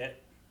send it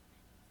yet.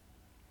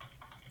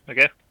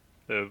 Okay.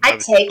 So I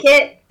take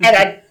it and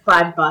I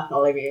find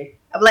Bartholomew.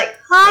 I'm like,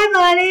 hi,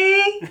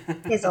 buddy.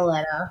 Here's a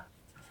letter.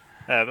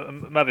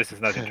 Mavis is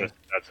not interested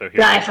in that, so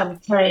Guy from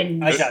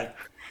Friends. Okay.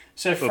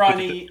 So,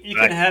 Franny, you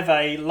can have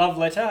a love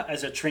letter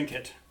as a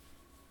trinket.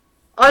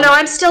 Oh no,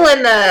 I'm still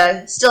in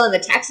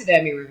the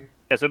taxidermy room.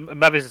 Yeah, so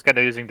Mavis is kind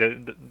of using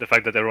the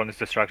fact that everyone is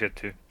distracted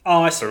too.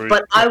 Oh, I see.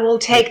 But I will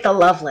take the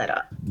love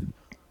letter.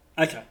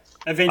 Okay.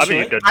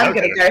 Eventually. I'm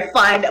going to go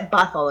find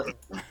Bartholomew.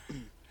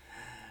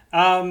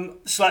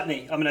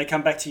 Slapney, I'm going to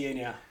come back to you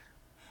now.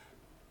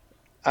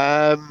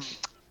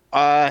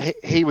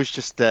 He was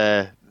just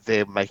there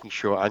making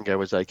sure Ungo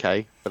was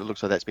okay, but it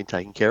looks like that's been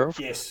taken care of.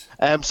 Yes.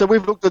 So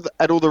we've looked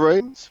at all the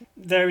rooms.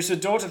 There is a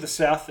door to the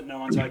south that no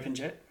one's opened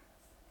yet.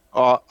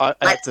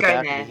 Let's the go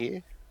balcony there.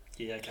 here.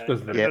 Yeah, okay.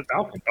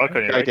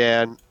 balcony, Go right?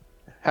 down,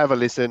 have a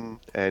listen,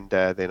 and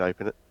then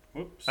open it.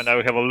 Whoops. And now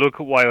we have a look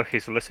while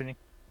he's listening.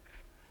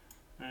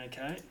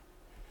 Okay.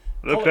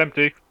 Looks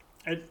empty.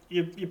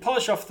 You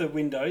polish off the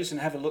windows and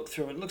have a look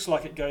through it. It looks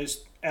like it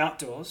goes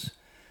outdoors.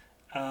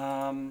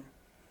 And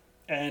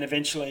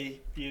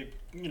eventually you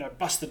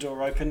bust the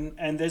door open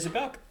and there's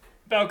a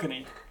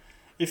balcony.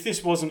 If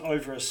this wasn't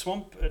over a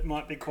swamp, it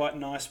might be quite a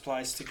nice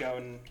place to go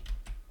and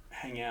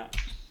hang out.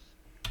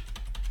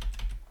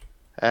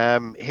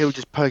 He'll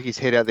just poke his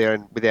head out there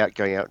and without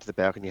going out to the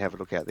balcony, have a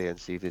look out there and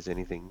see if there's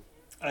anything.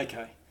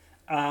 Okay.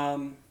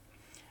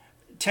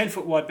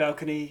 10-foot wide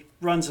balcony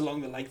runs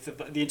along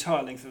the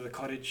entire length of the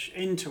cottage,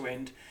 end to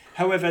end.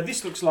 However,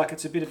 this looks like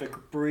it's a bit of a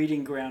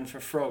breeding ground for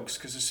frogs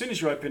because as soon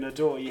as you open a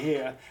door, you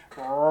hear,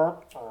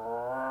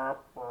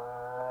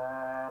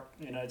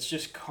 it's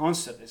just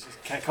constant. It's a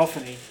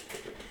cacophony.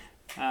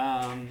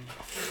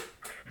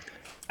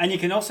 And you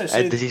can also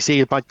see. Does he see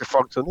a bunch of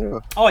frogs on there?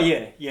 Or? Oh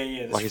yeah.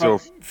 There's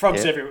Like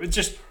frogs everywhere.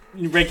 Just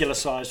regular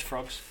sized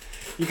frogs.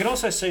 You can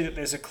also see that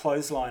there's a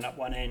clothesline up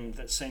one end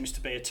that seems to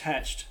be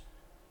attached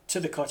to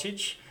the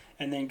cottage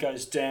and then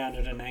goes down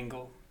at an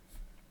angle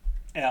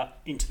out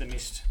into the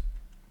mist.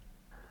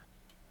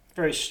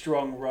 Very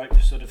strong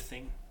rope sort of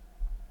thing.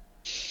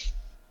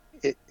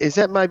 Is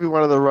that maybe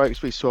one of the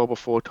ropes we saw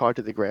before tied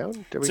to the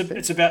ground?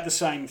 It's about the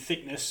same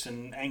thickness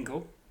and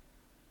angle.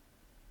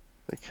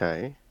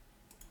 Okay.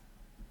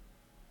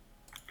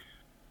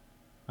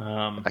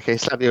 Okay,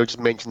 Slapney will just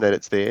mention that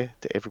it's there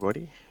to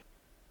everybody.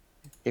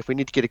 If we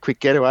need to get a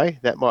quick getaway,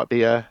 that might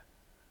be a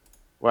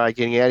way of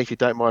getting out if you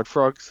don't mind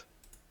frogs.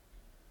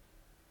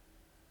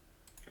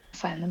 I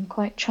find them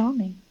quite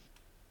charming.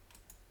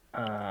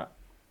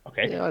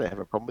 Okay. Yeah, I don't have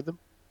a problem with them.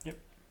 Yep.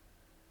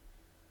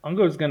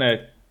 Ungo's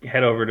gonna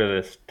head over to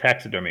this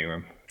taxidermy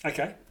room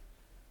Okay.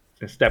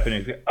 and step in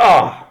and go,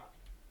 oh,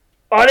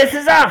 this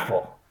is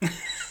awful.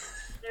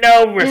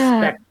 No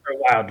respect for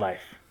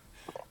wildlife.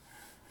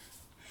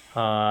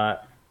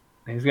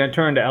 He's gonna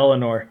turn to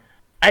Eleanor.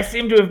 I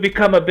seem to have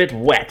become a bit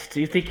wet. Do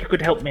you think you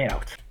could help me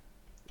out?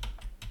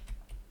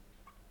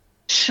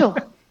 Sure.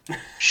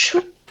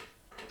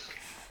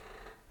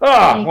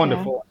 Oh,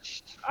 wonderful.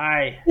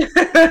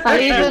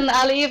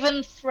 I'll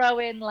even throw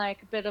in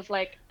like a bit of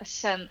like a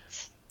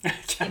scent,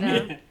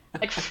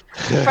 like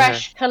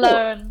fresh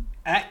cologne.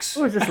 Axe.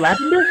 Oh, is this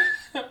lavender?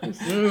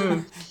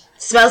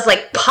 Smells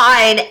like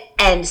pine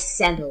and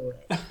sandalwood.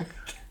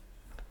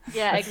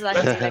 Yeah,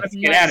 exactly. Let's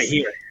get out of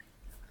here.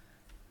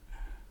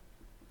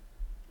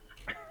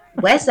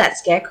 Where's that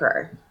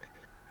scarecrow?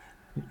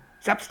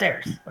 It's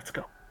upstairs. Let's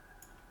go.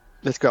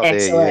 Let's go up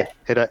Excellent.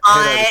 there. Yeah. Head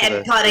I over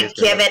am gonna stairs,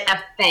 give it a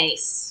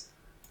face.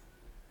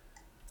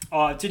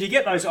 Oh, did you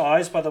get those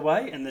eyes, by the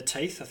way, and the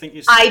teeth? I think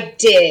you. I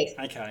did.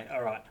 Okay,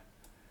 all right.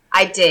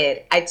 I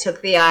did. I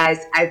took the eyes.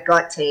 I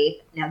got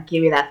teeth. Now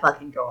give me that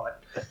fucking gourd.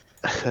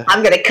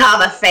 I'm gonna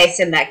carve a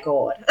face in that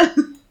gourd.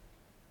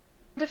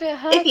 What if it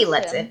hurts if he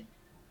lets him? it.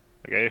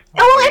 Okay.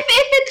 Oh, if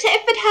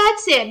it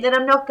hurts him, then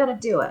I'm not gonna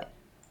do it.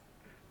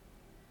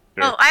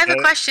 Sure. Oh, I have a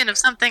question of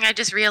something I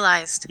just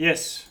realized.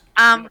 Yes.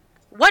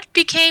 What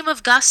became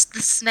of Gus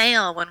the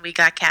snail when we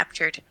got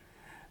captured?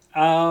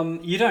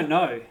 You don't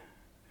know.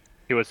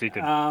 He was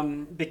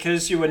eaten.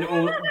 Because you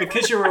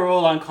were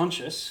all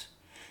unconscious.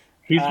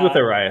 He's with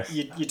Arias.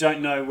 You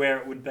don't know where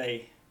it would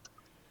be.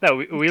 No,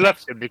 we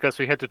left him because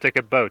we had to take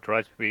a boat,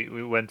 right? We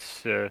went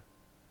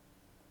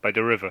by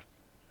the river.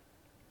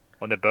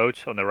 On a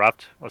boat, on a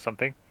raft or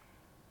something.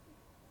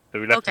 So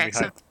we left him Okay, so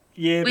behind.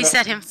 Yeah, we but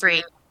set him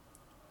free.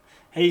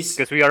 he's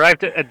Because we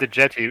arrived at the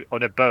jetty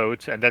on a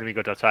boat and then we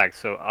got attacked.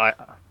 So I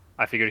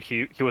figured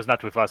he was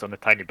not with us on the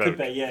tiny boat. could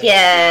be, yeah.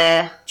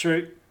 Yeah.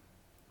 True.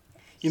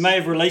 You may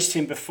have released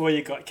him before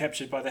you got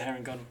captured by the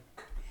Harengon.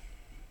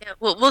 Yeah,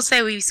 we'll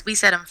say we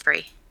set him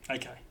free.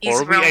 Okay. He's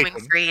Or we ate roaming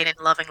him. free and in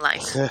loving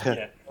life.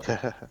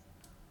 Yeah.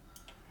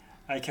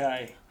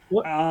 Okay.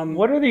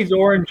 What are these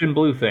orange and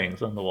blue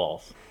things on the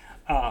walls?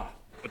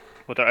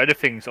 What are other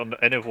things on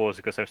the inner walls?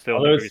 Because I'm still Are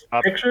not those very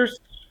smart. pictures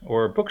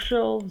or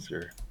bookshelves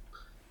or?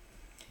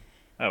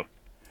 Oh.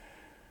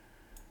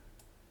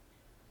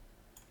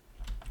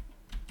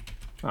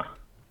 Huh.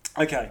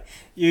 Okay.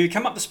 You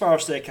come up the spiral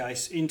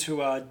staircase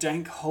into a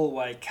dank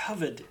hallway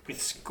covered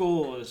with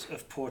scores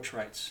of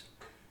portraits.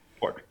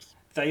 Portraits.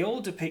 They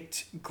all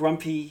depict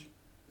grumpy,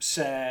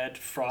 sad,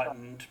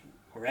 frightened,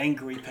 or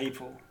angry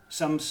people.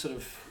 Some sort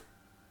of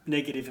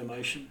negative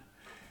emotion,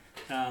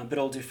 but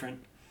all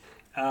different.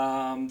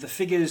 The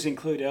figures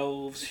include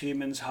elves,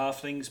 humans,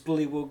 halflings,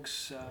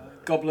 bullywugs,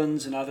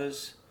 goblins, and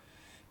others.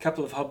 A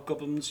couple of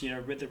hobgoblins,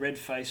 with the red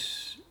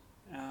face,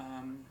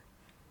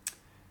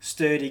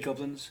 sturdy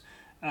goblins.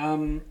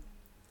 And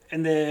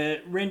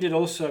they're rendered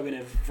also in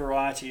a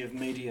variety of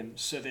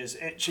mediums. So there's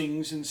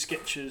etchings and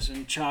sketches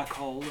and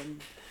charcoal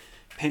and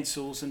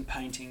pencils and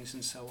paintings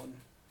and so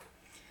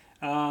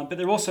on. But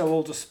they're also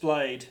all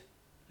displayed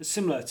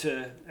similar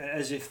to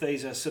as if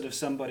these are sort of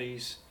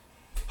somebody's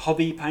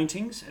hobby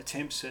paintings,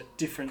 attempts at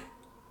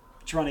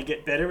trying to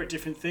get better at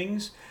different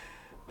things.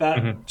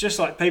 But just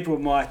like people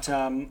might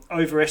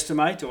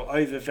overestimate or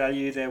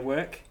overvalue their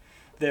work,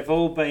 they've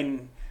all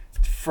been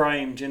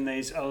framed in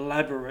these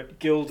elaborate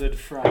gilded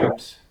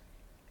frames.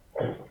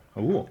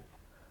 Ooh.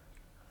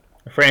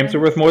 The frames are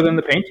worth more than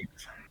the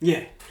paintings.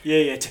 Yeah,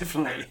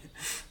 definitely.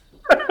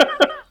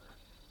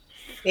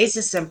 These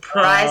are some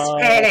prize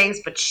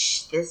paintings, but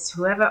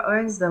whoever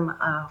owns them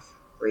are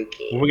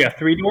freaky. We got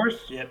 3 doors.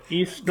 Yep.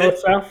 East, north,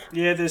 south.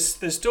 Yeah,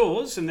 there's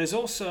doors, and there's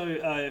also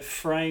a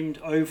framed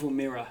oval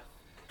mirror,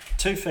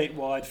 2 feet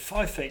wide,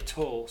 5 feet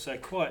tall. So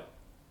quite.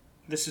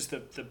 This is the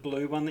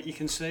blue one that you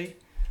can see,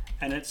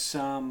 and it's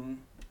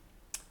hanging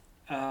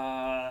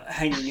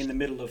in the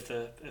middle of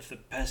the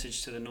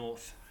passage to the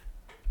north.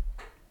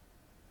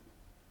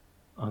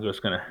 I'm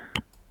just gonna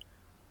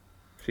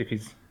see if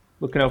he's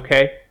looking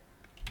okay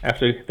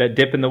after that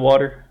dip in the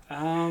water.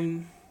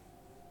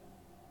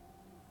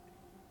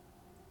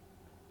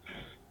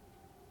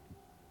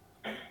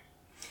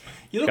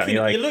 You're Got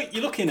looking. me,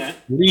 You're looking at.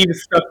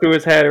 Leaves stuck to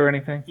his head or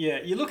anything? Yeah,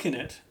 you look in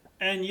it,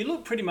 and you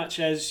look pretty much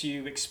as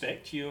you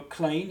expect. You're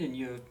clean, and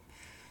you're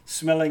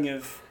smelling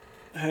of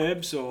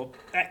herbs or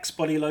Axe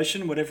body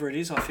lotion, whatever it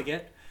is, I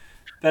forget.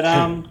 But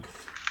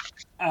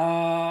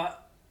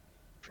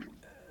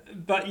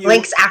but you.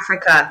 Lynx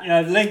Africa. Yeah,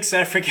 Lynx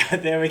Africa.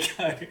 There we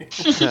go.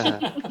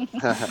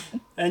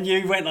 And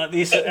you went like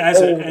this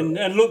and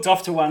looked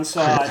off to one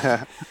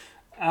side.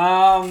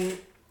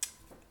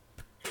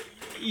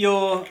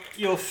 Your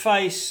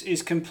face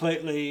is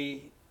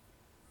completely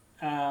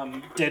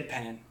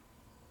deadpan.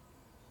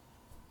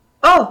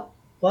 Oh,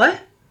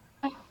 what?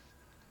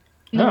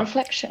 No Huh.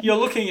 reflection. You're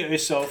looking at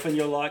yourself, and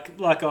you're like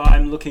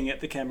I'm looking at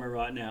the camera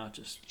right now.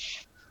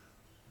 Just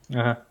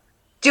Uh-huh.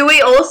 Do we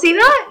all see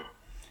that?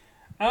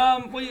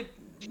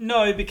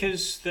 no,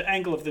 because the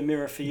angle of the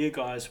mirror for you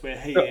guys, where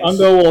he So is.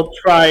 Ungo will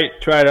try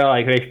to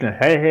like make the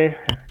hey.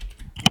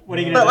 What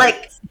are you But gonna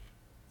like,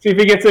 See if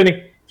he gets any.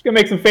 He's gonna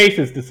make some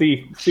faces to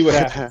see what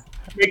happens.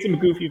 Make some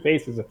goofy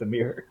faces at the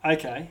mirror. do?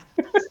 Okay.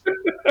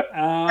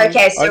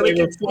 okay, so Are we they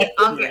can see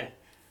Ungo. Yeah.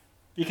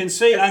 You can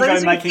see As long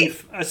as Ungo we making.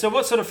 So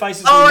what sort of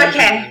faces? Oh, are you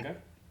making, okay. Ungo?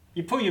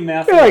 You pull your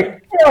mouth. You're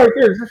like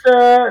this,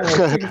 like,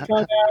 stick his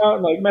tongue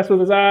out, like mess with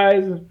his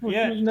eyes, push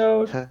Yeah. his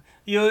nose.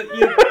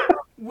 You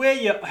where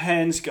your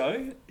hands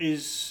go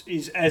is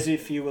as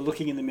if you were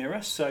looking in the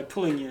mirror. So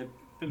pulling your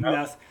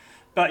mouth,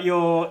 but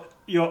your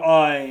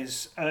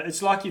eyes.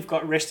 It's like you've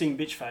got resting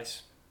bitch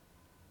face.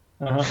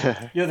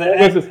 Uh-huh. You're What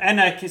was the this?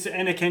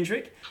 Anna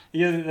Kendrick.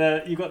 You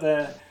got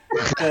the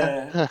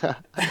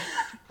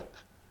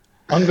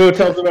Ungo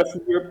tells the rest of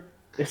the group,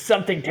 "There's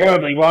something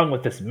terribly wrong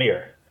with this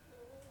mirror."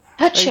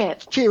 Touch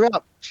it. Cheer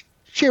up,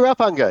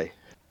 Ungo.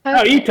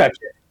 Oh, you touch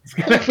it. It's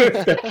gonna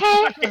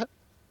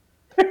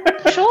Okay.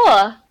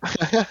 Sure.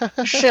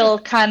 She'll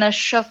kind of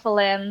shuffle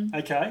in.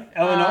 Okay,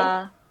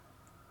 Eleanor.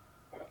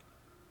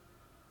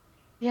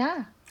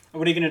 Yeah.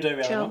 What are you going to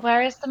do, Sure. Eleanor?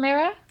 Where is the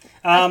mirror?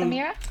 Where's the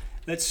mirror?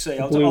 Let's see.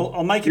 Blue.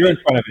 I'll make it. You're in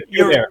front of it.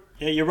 You're there.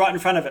 Yeah, you're right in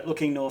front of it,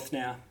 looking north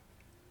now.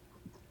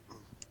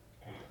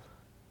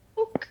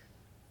 Ook.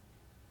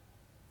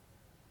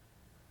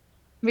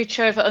 Reach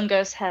over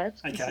Ungo's head.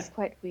 Okay. This is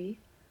quite wee.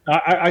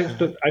 I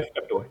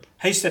stepped away.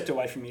 He stepped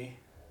away from you.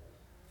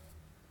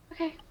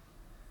 Okay.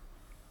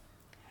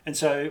 And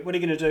so, what are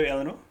you going to do,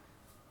 Eleanor?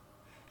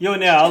 You're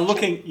now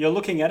looking. You're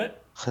looking at it.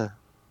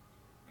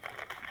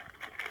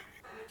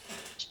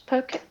 Just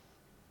poke it.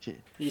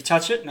 You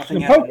touch it. Nothing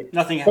No, poke happens. it.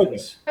 Nothing Poke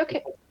happens. Poke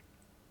it.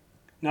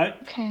 No,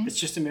 Okay. it's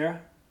just a mirror.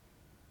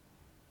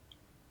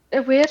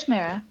 A weird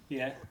mirror.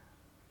 Yeah.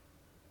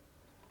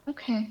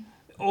 Okay.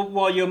 Or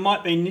while you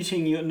might be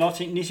knitting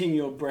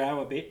your brow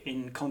a bit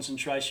in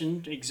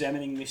concentration,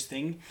 examining this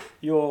thing,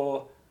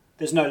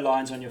 there's no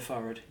lines on your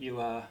forehead. You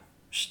are.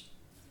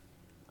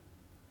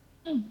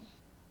 Wow.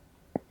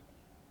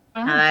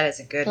 that is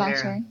a good mirror.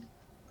 Flattering.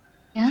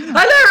 Yeah.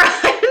 I know,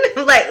 right?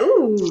 I'm like,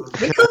 ooh,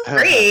 wrinkle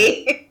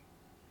free.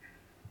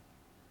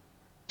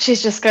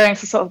 She's just going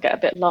to sort of get a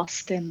bit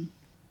lost in,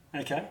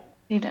 Okay.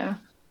 you know,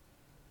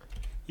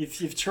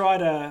 You've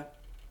tried a.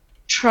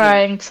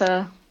 trying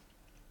to.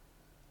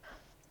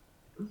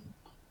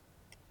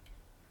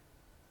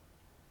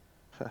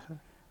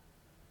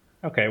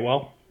 Okay,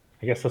 well,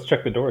 I guess let's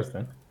check the doors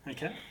then.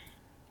 Okay.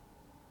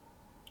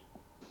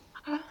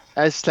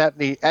 As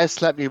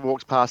Slapney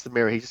walks past the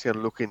mirror, he's just going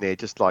to look in there,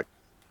 just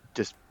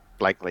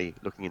blankly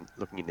looking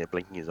in there,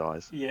 blinking his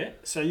eyes. Yeah.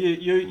 So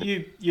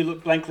you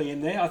look blankly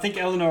in there. I think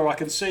Eleanor, I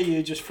can see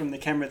you just from the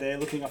camera there,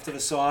 looking off to the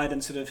side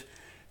and sort of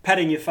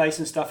patting your face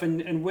and stuff.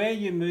 And where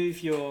you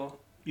move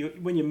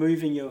when you're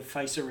moving your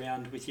face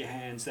around with your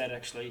hands, that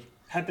actually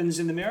happens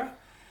in the mirror.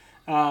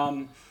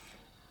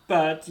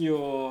 But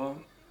your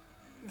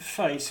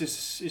face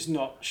is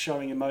not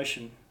showing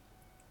emotion.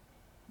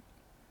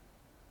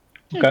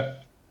 Okay.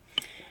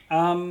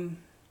 Oh,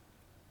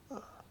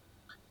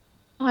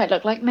 I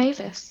look like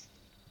Mavis.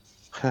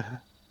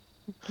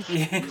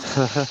 Yeah.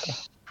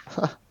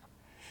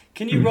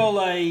 Can you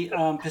roll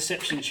a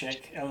perception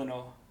check,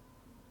 Eleanor?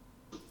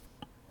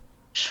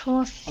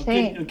 Sure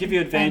thing. I'll give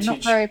you I'm advantage.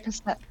 not very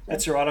perceptive.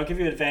 That's all right. I'll give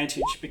you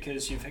advantage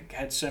because you've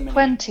had so many.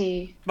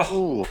 20.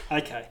 Oh, Ooh.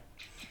 okay.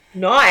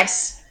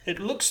 Nice. It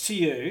looks to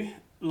you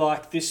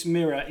like this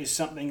mirror is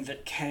something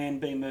that can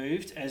be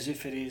moved, as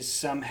if it is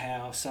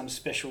somehow some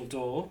special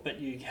door, but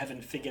you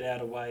haven't figured out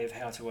a way of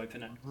how to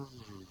open it.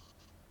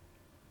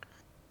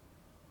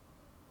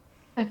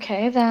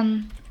 Okay,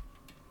 then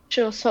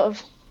she'll sort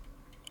of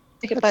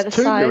take it by the That's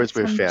two mirrors sides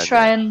we've and found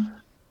try now. and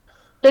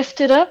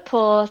lift it up,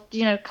 or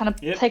kind of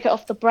Yep. take it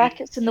off the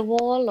brackets in the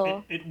wall,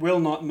 or It will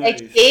not move.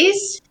 Like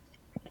these?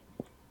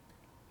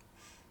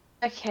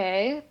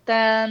 okay,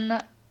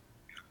 then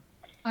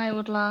I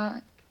would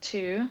like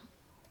to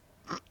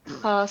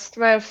cast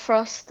Ray of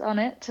Frost on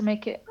it to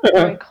make it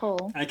very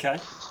cold, Okay.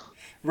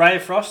 Ray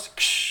of Frost.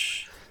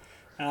 It's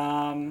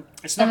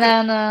not.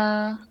 and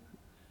then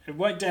It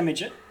won't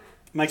damage it.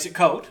 Makes it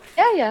cold.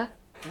 yeah,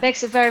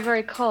 makes it very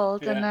very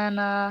cold, Yeah. and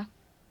then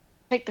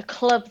take the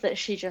club that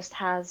she just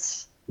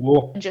has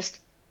Whoa. and just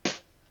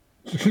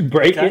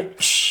Break Okay.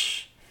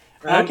 it.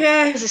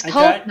 Okay. because it's Okay.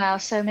 cold now,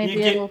 so maybe You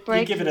it'll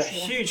break. give it a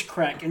easier. huge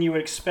crack, and you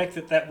would expect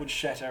that would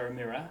shatter a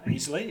mirror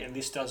easily, and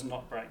this does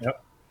not break.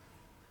 Yep.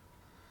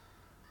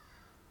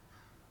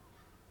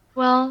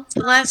 Well,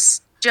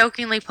 Celeste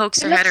jokingly pokes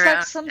It her head looks like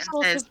around some and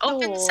sort says, of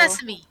 "Open door."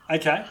 sesame."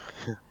 Okay.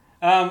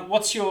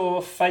 What's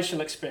your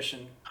facial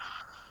expression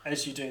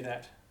as you do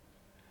that?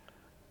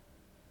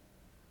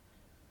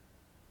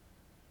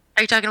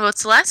 Are you talking about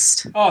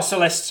Celeste? Oh,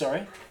 Celeste,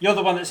 sorry. You're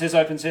the one that says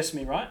open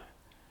sesame, right?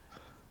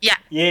 Yeah.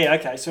 Yeah,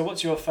 okay. So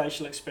what's your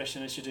facial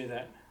expression as you do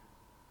that?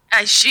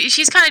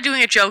 She's kind of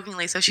doing it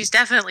jokingly, so she's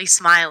definitely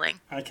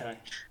smiling. Okay.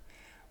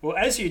 Well,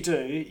 as you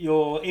do,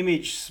 your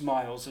image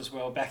smiles as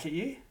well back at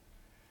you.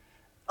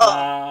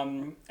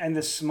 And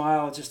the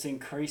smile just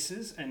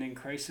increases and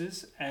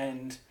increases,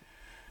 and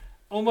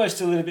almost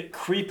a little bit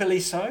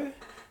creepily so.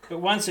 But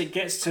once it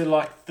gets to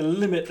like the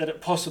limit that it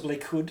possibly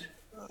could,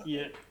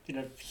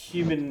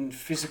 human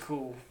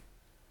physical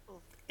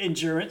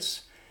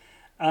endurance,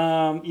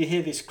 you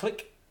hear this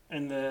click,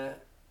 and the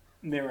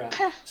mirror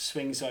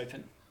swings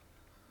open.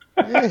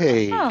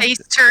 Hey. Oh.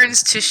 Face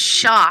turns to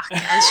shock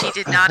as she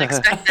did not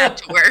expect that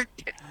to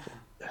work.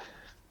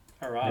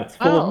 All right. It's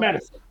full Oh. of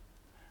medicine.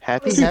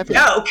 Happy.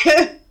 Joke.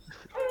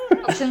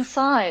 What's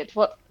inside?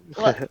 What?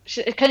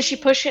 Can she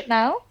push it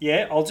now?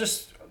 Yeah, I'll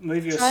just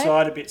move you Try it.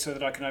 aside a bit so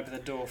that I can open the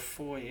door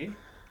for you.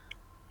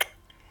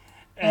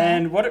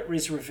 And what it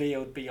is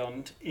revealed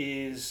beyond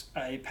is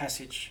a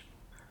passage.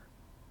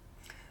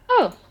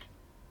 Oh,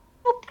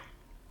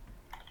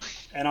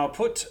 And I'll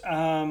put,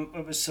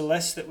 it was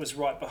Celeste that was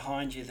right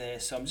behind you there,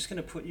 so I'm just going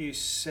to put you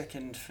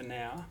second for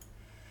now.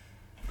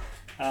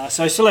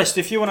 So Celeste,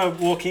 if you want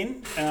to walk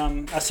in,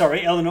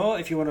 Eleanor,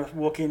 if you want to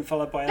walk in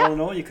followed by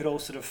Eleanor, you could all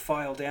sort of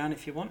file down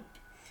if you want.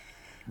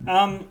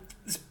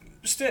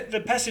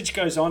 the passage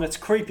goes on. It's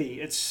creepy.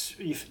 It's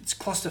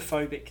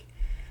claustrophobic.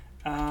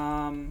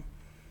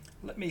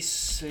 Let me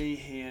see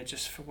here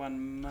just for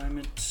one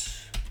moment.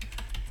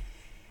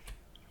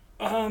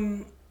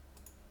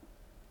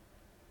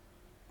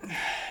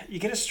 You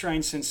get a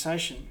strange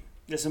sensation.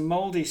 There's a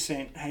mouldy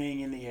scent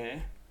hanging in the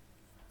air.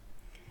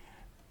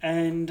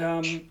 And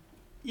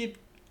you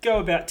go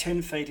about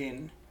 10 feet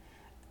in,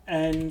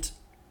 and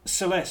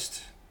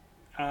Celeste,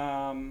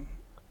 you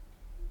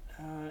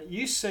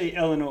see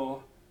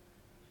Eleanor.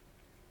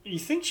 You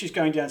think she's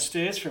going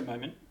downstairs for a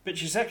moment, but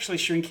she's actually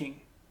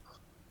shrinking.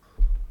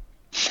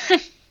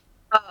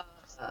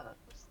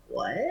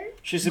 What?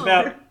 She's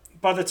about,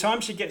 by the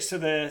time she gets to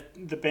the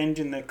bend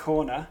in the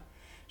corner,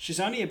 she's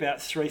only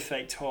about 3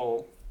 feet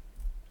tall.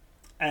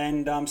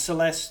 And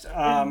Celeste,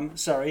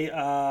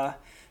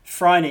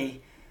 Phryne,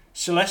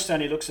 Celeste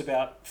only looks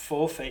about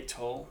 4 feet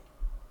tall.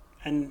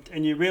 And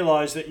you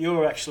realise that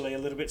you're actually a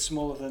little bit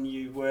smaller than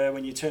you were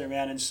when you turn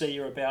around and see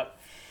you're about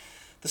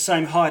the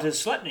same height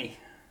as Slatney,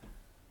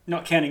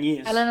 not counting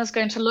years. Eleanor's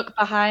going to look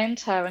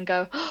behind her and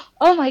go,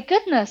 "Oh my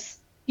goodness,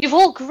 you've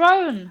all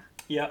grown."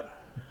 Yeah.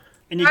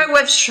 And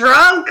We've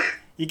shrunk.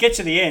 you get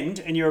to the end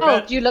and you're Oh,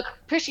 about you look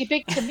pretty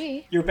big to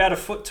me. you're about a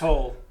foot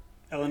tall,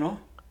 Eleanor.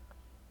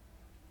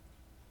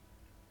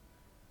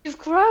 You've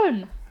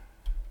grown.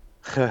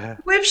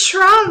 We've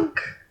shrunk.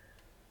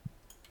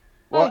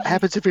 What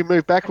happens if we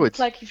move backwards? Looks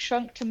like you've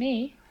shrunk to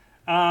me.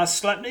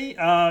 Slatney,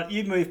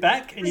 you move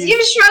back and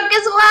You've shrunk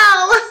as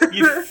well.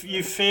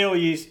 you feel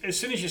as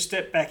soon as you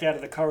step back out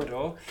of the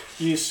corridor,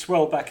 you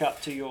swell back up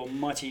to your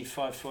mighty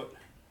 5 foot.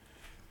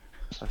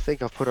 I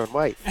think I've put on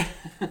weight.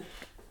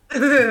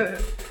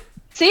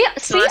 See,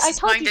 Celeste I is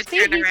told going you, to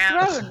Steve, turn he's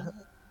around. grown.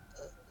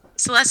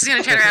 Celeste is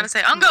going to turn around and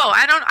say, "Ungo,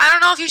 I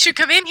don't know if you should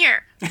come in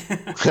here.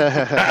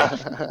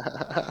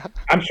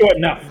 I'm short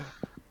enough.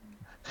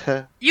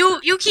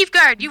 You keep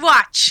guard. You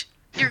watch.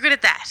 You're good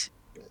at that."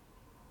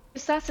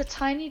 Is that a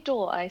tiny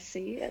door I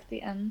see at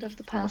the end of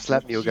the passage?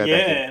 Slap me, you'll go back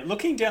in. Yeah,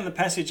 looking down the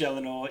passage,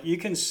 Eleanor, you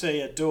can see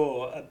a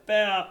door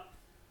about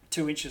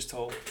 2 inches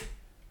tall.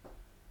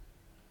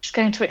 She's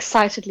going to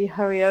excitedly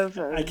hurry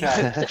over.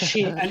 Okay. That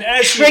she And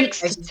as shrinks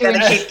to She's 2 gonna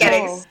inches keep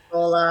getting tall.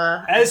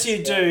 smaller. As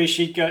you do,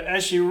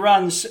 as she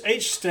runs,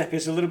 each step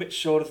is a little bit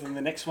shorter than the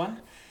next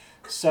one,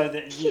 so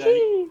that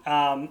you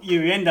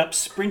end up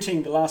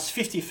sprinting the last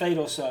 50 feet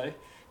or so,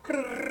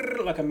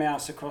 like a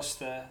mouse across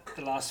the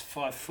last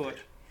 5 foot.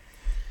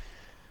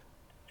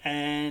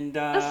 And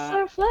That's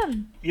so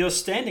fun. you're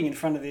standing in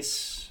front of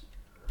this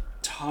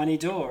tiny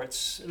door.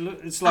 It's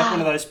like one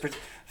of those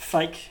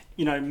fake,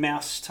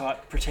 mouse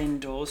type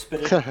pretend doors,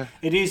 but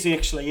it is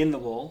actually in the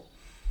wall.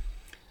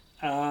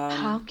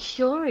 How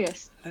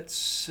curious. Let's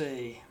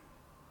see.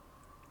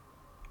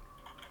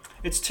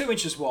 It's 2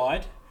 inches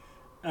wide,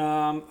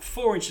 4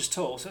 inches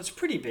tall, so it's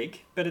pretty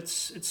big. But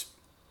it's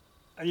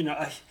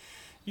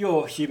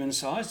you're human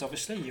sized.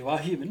 Obviously, you are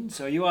human,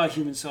 so you are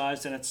human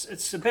sized, and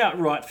it's about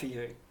right for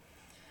you.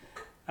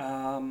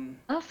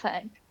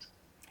 Perfect.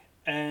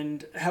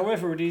 And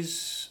however, it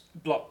is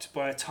blocked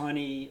by a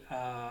tiny,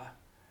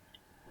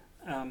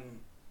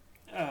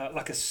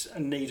 like a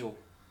needle,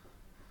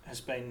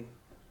 has been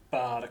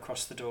barred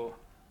across the door.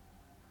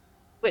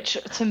 Which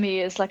to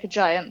me is like a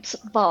giant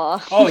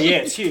bar. Oh yeah,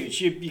 it's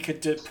huge. You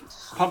could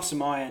pump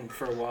some iron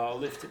for a while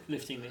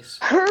lifting this.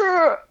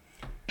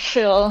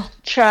 She'll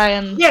try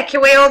and Yeah,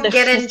 can we all Lift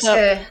get it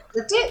into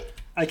lift it?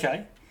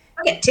 Okay,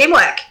 Okay,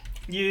 teamwork.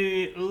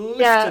 you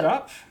lift Yeah. it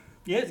up.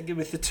 Yeah,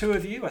 with the two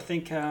of you, I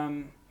think,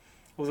 or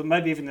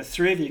maybe even the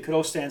three of you could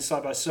all stand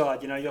side by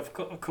side. Of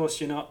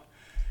course, you're not.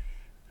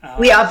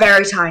 We are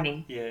very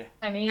tiny. Yeah.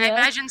 I mean, I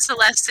imagine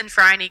Celeste and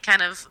Phryne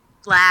kind of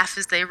laugh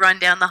as they run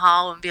down the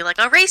hall and be like,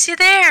 "I'll race you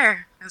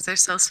there," because they're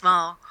so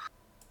small.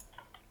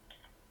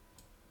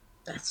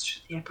 That's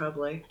true. Yeah,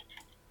 probably.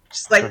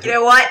 Just like, you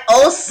know what?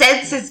 All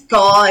sense is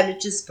gone.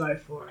 Just go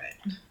for it.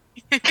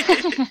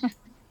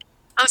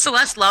 Oh,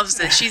 Celeste loves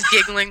this. She's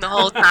giggling the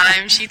whole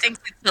time. She thinks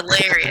it's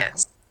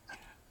hilarious.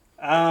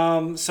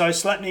 So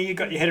Slatney, you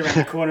got your head around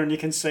the corner and you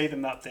can see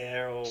them up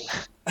there. Or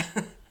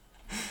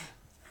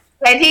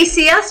Can he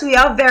see us? We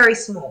are very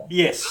small.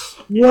 yes.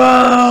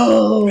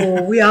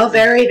 Whoa! We are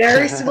very,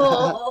 very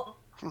small.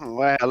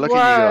 Wow, look whoa,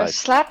 at you guys.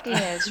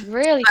 Slapney is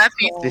really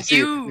Slappy. cool. This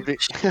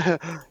Huge.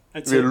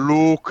 That's it.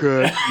 look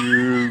at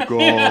you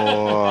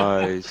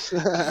guys.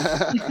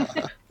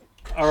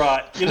 All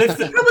right. You lift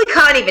You it. probably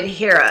can't even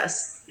hear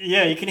us.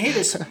 Yeah, you can hear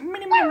this.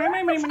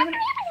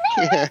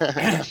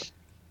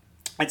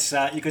 It's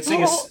you could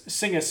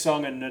sing a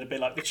song and it'd be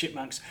like the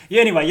Chipmunks.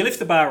 Yeah. Anyway, you lift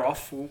the bar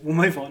off. We'll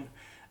move on,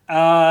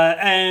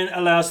 and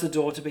allows the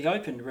door to be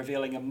opened,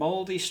 revealing a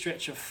mouldy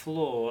stretch of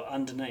floor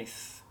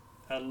underneath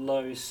a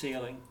low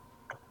ceiling.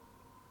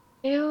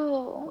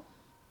 Ew.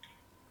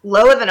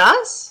 Lower than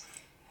us?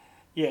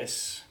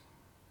 Yes.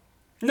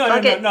 No.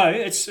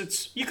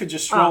 It's you could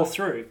just stroll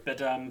through,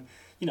 but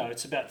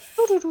it's about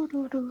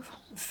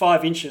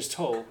 5 inches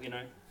tall.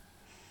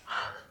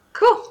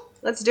 Cool.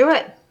 Let's do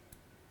it.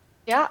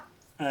 Yeah,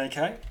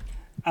 Okay.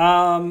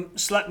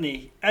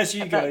 Slatney, as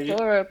you get that go,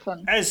 door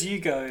open. as you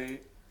go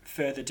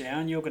further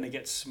down, you're going to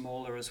get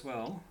smaller as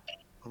well.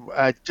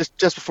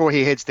 Just before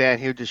he heads down,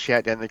 he'll just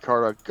shout down the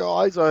corridor,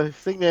 "Guys, I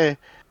think there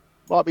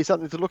might be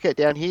something to look at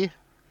down here."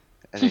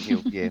 And then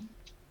he'll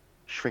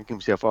shrink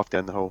himself off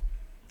down the hall.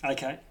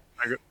 Okay.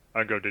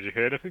 Ungo, did you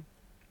hear anything?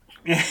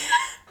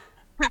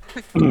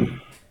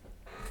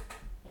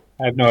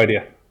 I have no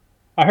idea.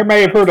 I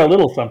may have heard a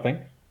little something.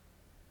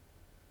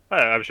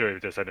 I'm sure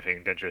if there's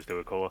anything dangerous, they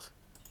will call us.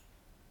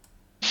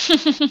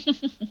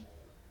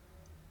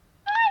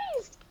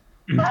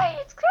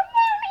 Guys, come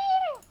on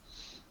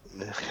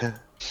here!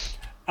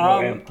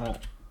 I'm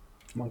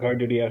on guard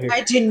duty out here.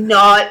 I do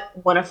not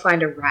want to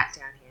find a rat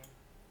down here.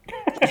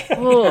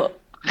 Oh.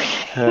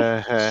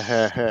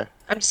 I'm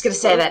just going to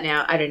say that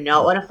now. I do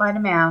not want to find a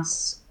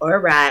mouse or a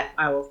rat.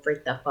 I will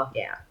freak the fuck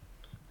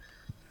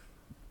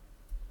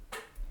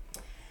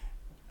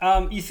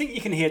out. You think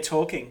you can hear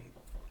talking,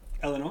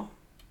 Eleanor?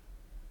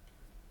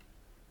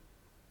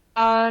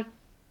 Do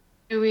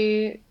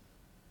you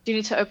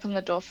need to open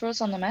the door for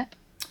us on the map?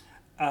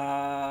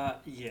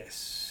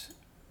 Yes.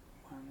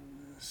 1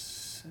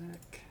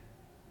 sec.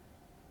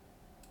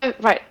 Oh,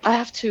 right. I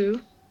have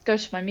to go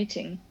to my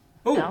meeting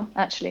now,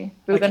 actually.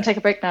 We're going to take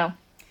a break now.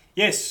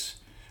 Yes.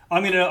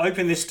 I'm going to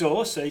open this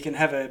door so you can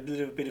have a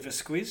little bit of a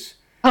squiz.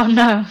 Oh,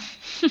 no.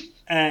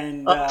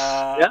 And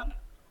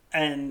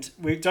and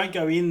we don't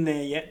go in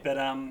there yet, but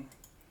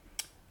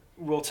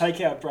we'll take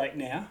our break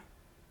now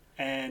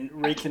and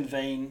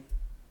reconvene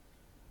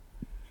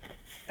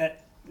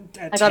at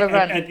I gotta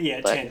run.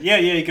 10. Yeah,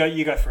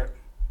 you go for it.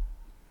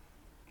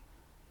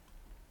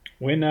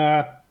 When?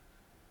 How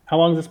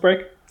long is this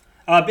break?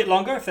 A bit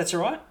longer, if that's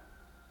all right.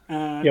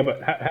 Yeah,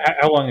 but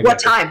how long? Is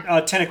What it?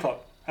 time? 10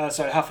 o'clock.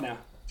 Sorry, half an hour.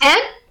 10?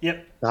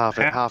 Yep.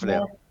 Half an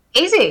hour.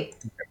 Easy.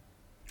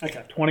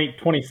 Okay.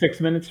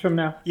 26 minutes from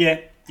now?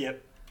 Yeah,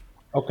 yep.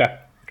 Okay.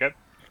 Okay.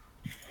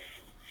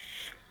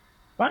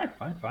 Fine.